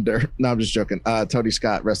of Thunder. No, I'm just joking. Tony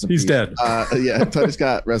Scott, rest in peace. He's dead. Yeah, Tony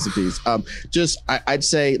Scott, rest in peace. I would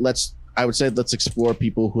say let's explore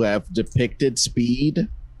people who have depicted speed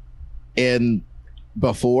in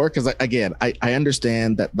before, because again, I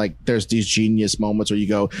understand that like there's these genius moments where you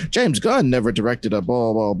go, James Gunn never directed a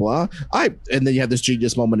blah blah blah, and then you have this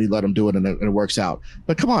genius moment, he let him do it and it works out.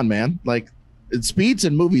 But come on, man, like speed's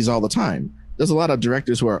in movies all the time. There's a lot of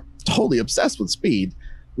directors who are totally obsessed with speed.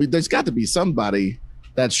 There's got to be somebody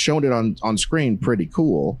that's shown it on screen pretty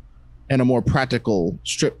cool in a more practical,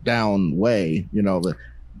 stripped down way, you know.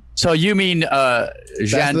 So you mean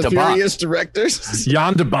Jan de Bont? Furious directors?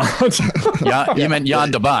 Jan de Bont. You meant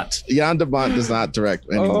Jan de Bont. Jan de Bont does not direct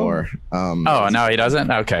anymore. No, he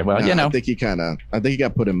doesn't? Okay, well, I think he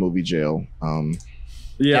got put in movie jail.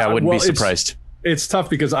 Yeah, I wouldn't be surprised. It's tough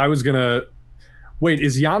because I was going to... Wait,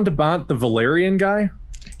 is Jan de Bont the Valerian guy?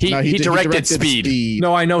 He directed Speed.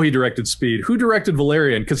 No, I know he directed Speed. Who directed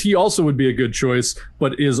Valerian? Because he also would be a good choice,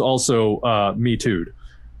 but is also Me Too'd.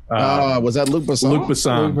 Was that Luc Besson? Luc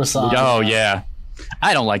Besson. Oh, yeah.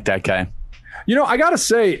 I don't like that guy. You know, I got to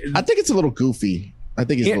say... I think it's a little goofy. A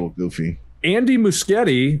little goofy. Andy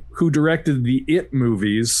Muschietti, who directed the It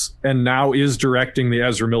movies and now is directing the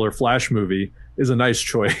Ezra Miller Flash movie, is a nice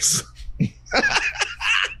choice.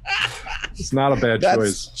 It's not a bad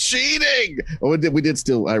choice. Cheating. Oh, we did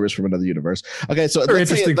steal Iris from another universe. Okay, so let's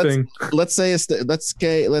say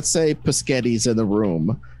Muschetti's in the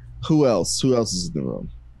room. Who else is in the room?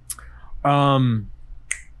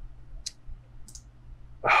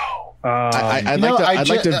 I'd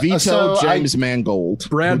like to veto James Mangold.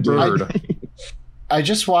 Brad Bird. I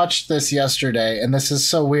just watched this yesterday, and this is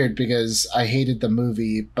so weird because I hated the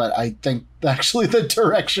movie, but I think actually the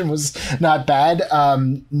direction was not bad.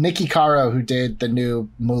 Nikki Caro, who did the new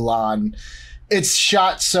Mulan, it's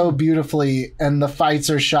shot so beautifully, and the fights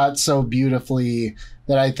are shot so beautifully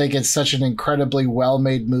that I think it's such an incredibly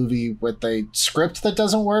well-made movie with a script that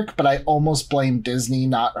doesn't work, but I almost blame Disney,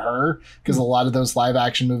 not her, because a lot of those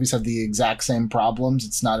live-action movies have the exact same problems.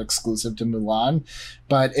 It's not exclusive to Mulan,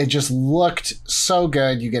 but it just looked so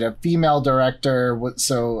good. You get a female director,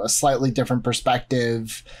 so a slightly different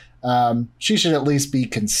perspective. She should at least be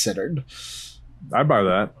considered. I buy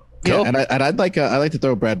that. Cool. Yeah, and I'd like to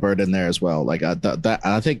throw Brad Bird in there as well. Like I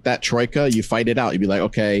think that troika, you fight it out. You'd be like,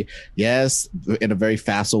 okay, yes, in a very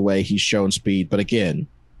facile way, he's shown speed, but again,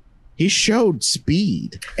 he showed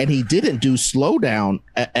speed, and he didn't do slow down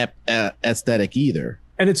aesthetic either.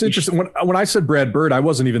 And it's interesting when I said Brad Bird, I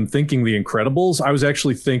wasn't even thinking The Incredibles. I was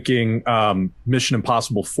actually thinking Mission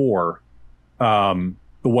Impossible 4, the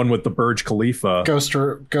one with the Burj Khalifa, Ghost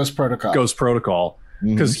Protocol,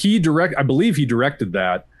 because I believe he directed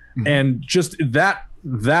that. Mm-hmm. And just that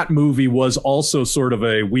movie was also sort of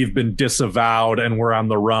a we've been disavowed and we're on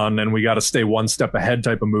the run and we got to stay one step ahead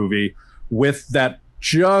type of movie with that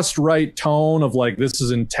just right tone of like, this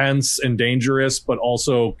is intense and dangerous, but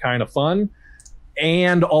also kind of fun.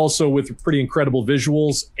 And also with pretty incredible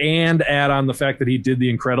visuals, and add on the fact that he did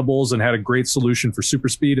The Incredibles and had a great solution for super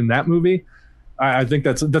speed in that movie. I think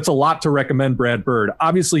that's a lot to recommend Brad Bird.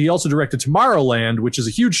 Obviously, he also directed Tomorrowland, which is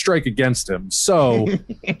a huge strike against him. So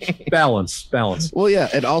balance. Well, yeah,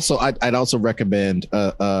 and also I'd also recommend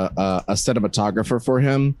a cinematographer for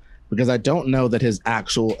him, because I don't know that his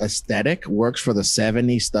actual aesthetic works for the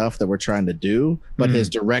 70s stuff that we're trying to do, but his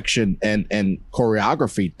direction and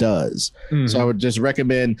choreography does. So I would just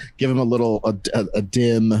recommend give him a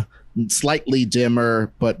dim, slightly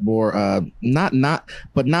dimmer, but more not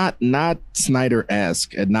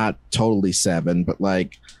Snyder-esque and not totally Seven, but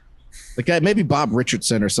like maybe Bob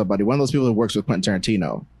Richardson or somebody, one of those people who works with Quentin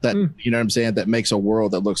Tarantino, that you know what I'm saying, that makes a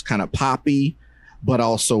world that looks kind of poppy but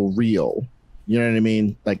also real. You know what I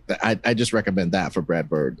mean? Like, I just recommend that for Brad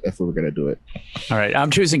Bird if we were going to do it. All right. I'm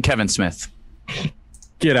choosing Kevin Smith.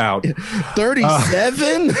 Get out.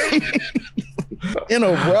 37 in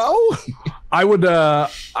a row? I would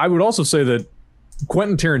also say that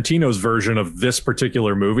Quentin Tarantino's version of this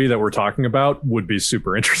particular movie that we're talking about would be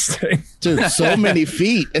super interesting. Dude, so many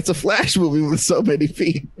feet. It's a Flash movie with so many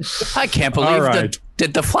feet. I can't believe that.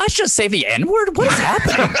 Did the Flash just say the N-word? What is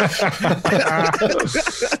happening?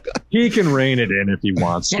 He can rein it in if he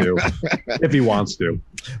wants to.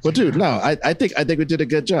 Well, dude, no, I think we did a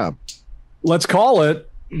good job. Let's call it.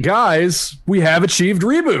 Guys, we have achieved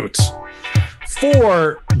reboot.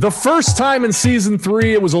 For the first time in season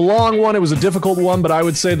 3, it was a long one. It was a difficult one, but I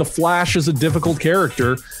would say the Flash is a difficult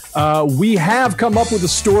character. We have come up with a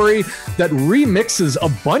story that remixes a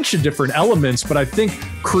bunch of different elements, but I think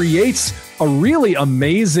creates a really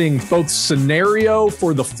amazing both scenario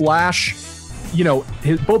for the Flash, you know,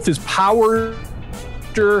 both his power,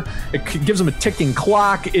 it gives him a ticking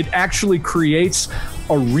clock. It actually creates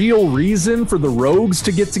a real reason for the rogues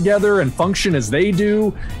to get together and function as they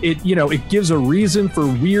do. It gives a reason for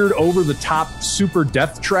weird over-the-top super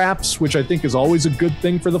death traps, which I think is always a good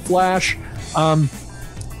thing for the Flash.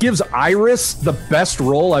 Gives Iris the best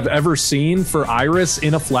role I've ever seen for Iris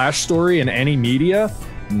in a Flash story in any media.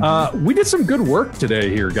 We did some good work today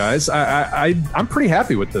here, guys. I'm pretty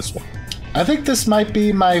happy with this one. I think this might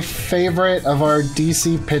be my favorite of our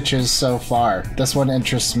DC pitches so far. This one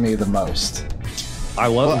interests me the most. I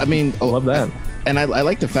love that. And I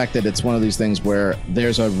like the fact that it's one of these things where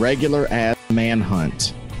there's a regular ass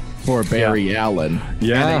manhunt for Barry Allen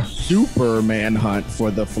and a super manhunt for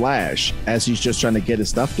the Flash as he's just trying to get his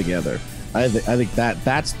stuff together. I think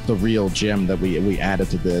that's the real gem that we added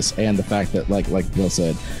to this, and the fact that like Bill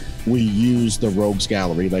said, we use the rogues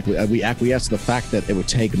gallery. Like we acquiesce to the fact that it would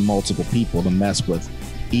take multiple people to mess with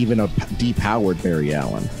even a depowered Barry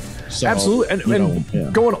Allen. So, absolutely.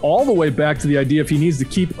 And going all the way back to the idea, if he needs to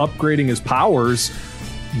keep upgrading his powers,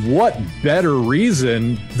 what better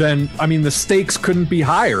reason than, the stakes couldn't be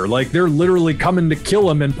higher. Like, they're literally coming to kill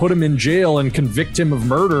him and put him in jail and convict him of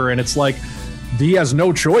murder. And it's like, he has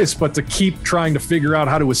no choice but to keep trying to figure out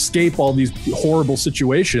how to escape all these horrible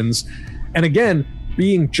situations. And again,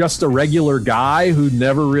 being just a regular guy who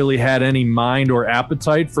never really had any mind or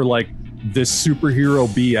appetite for like this superhero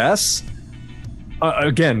BS.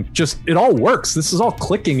 Again, just it all works. This is all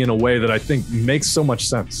clicking in a way that I think makes so much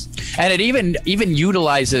sense. And it even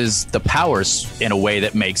utilizes the powers in a way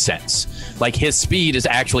that makes sense. Like, his speed is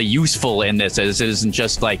actually useful in this. It isn't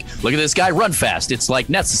just like, look at this guy run fast. It's like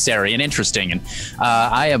necessary and interesting. And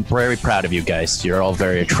I am very proud of you guys. You're all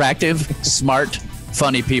very attractive, smart,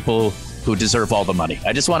 funny people who deserve all the money.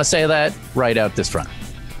 I just want to say that right out this front.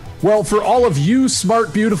 Well, for all of you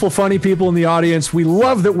smart, beautiful, funny people in the audience, we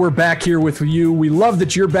love that we're back here with you. We love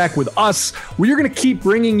that you're back with us. We're going to keep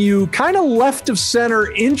bringing you kind of left of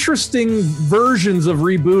center, interesting versions of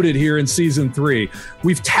Reboot It here in season 3.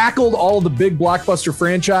 We've tackled all the big blockbuster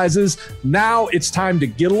franchises. Now it's time to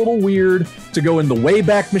get a little weird, to go in the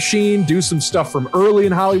Wayback Machine, do some stuff from early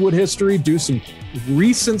in Hollywood history, do some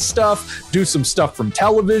recent stuff, do some stuff from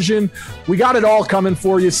television. We got it all coming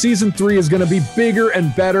for you. Season 3 is going to be bigger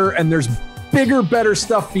and better, and there's bigger, better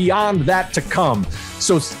stuff beyond that to come.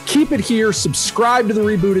 So keep it here, subscribe to the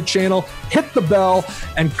Reboot It channel, hit the bell,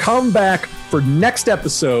 and come back for next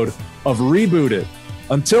episode of Reboot It.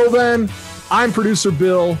 Until then, I'm producer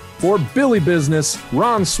Bill for Billy Business,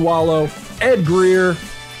 Ron Swallow, Ed Greer.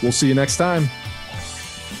 We'll see you next time.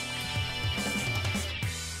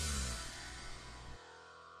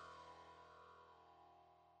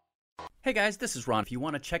 Hey guys, this is Ron. If you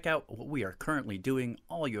want to check out what we are currently doing,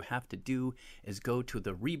 all you have to do is go to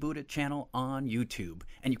the Reboot It channel on YouTube,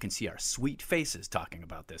 and you can see our sweet faces talking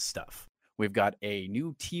about this stuff. We've got a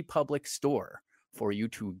new TeePublic store for you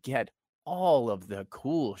to get all of the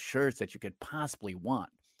cool shirts that you could possibly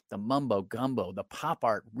want. The Mumbo Gumbo, the Pop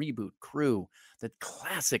Art Reboot Crew, the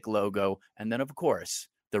classic logo, and then of course,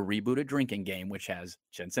 the Reboot It drinking game, which has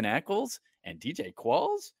Jensen Ackles and DJ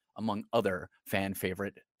Qualls, among other fan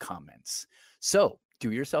favorite comments. So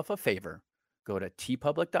do yourself a favor. Go to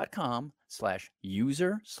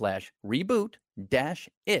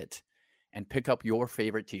tpublic.com/user/reboot-it and pick up your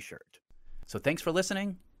favorite t-shirt. So thanks for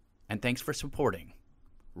listening, and thanks for supporting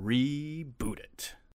Reboot It.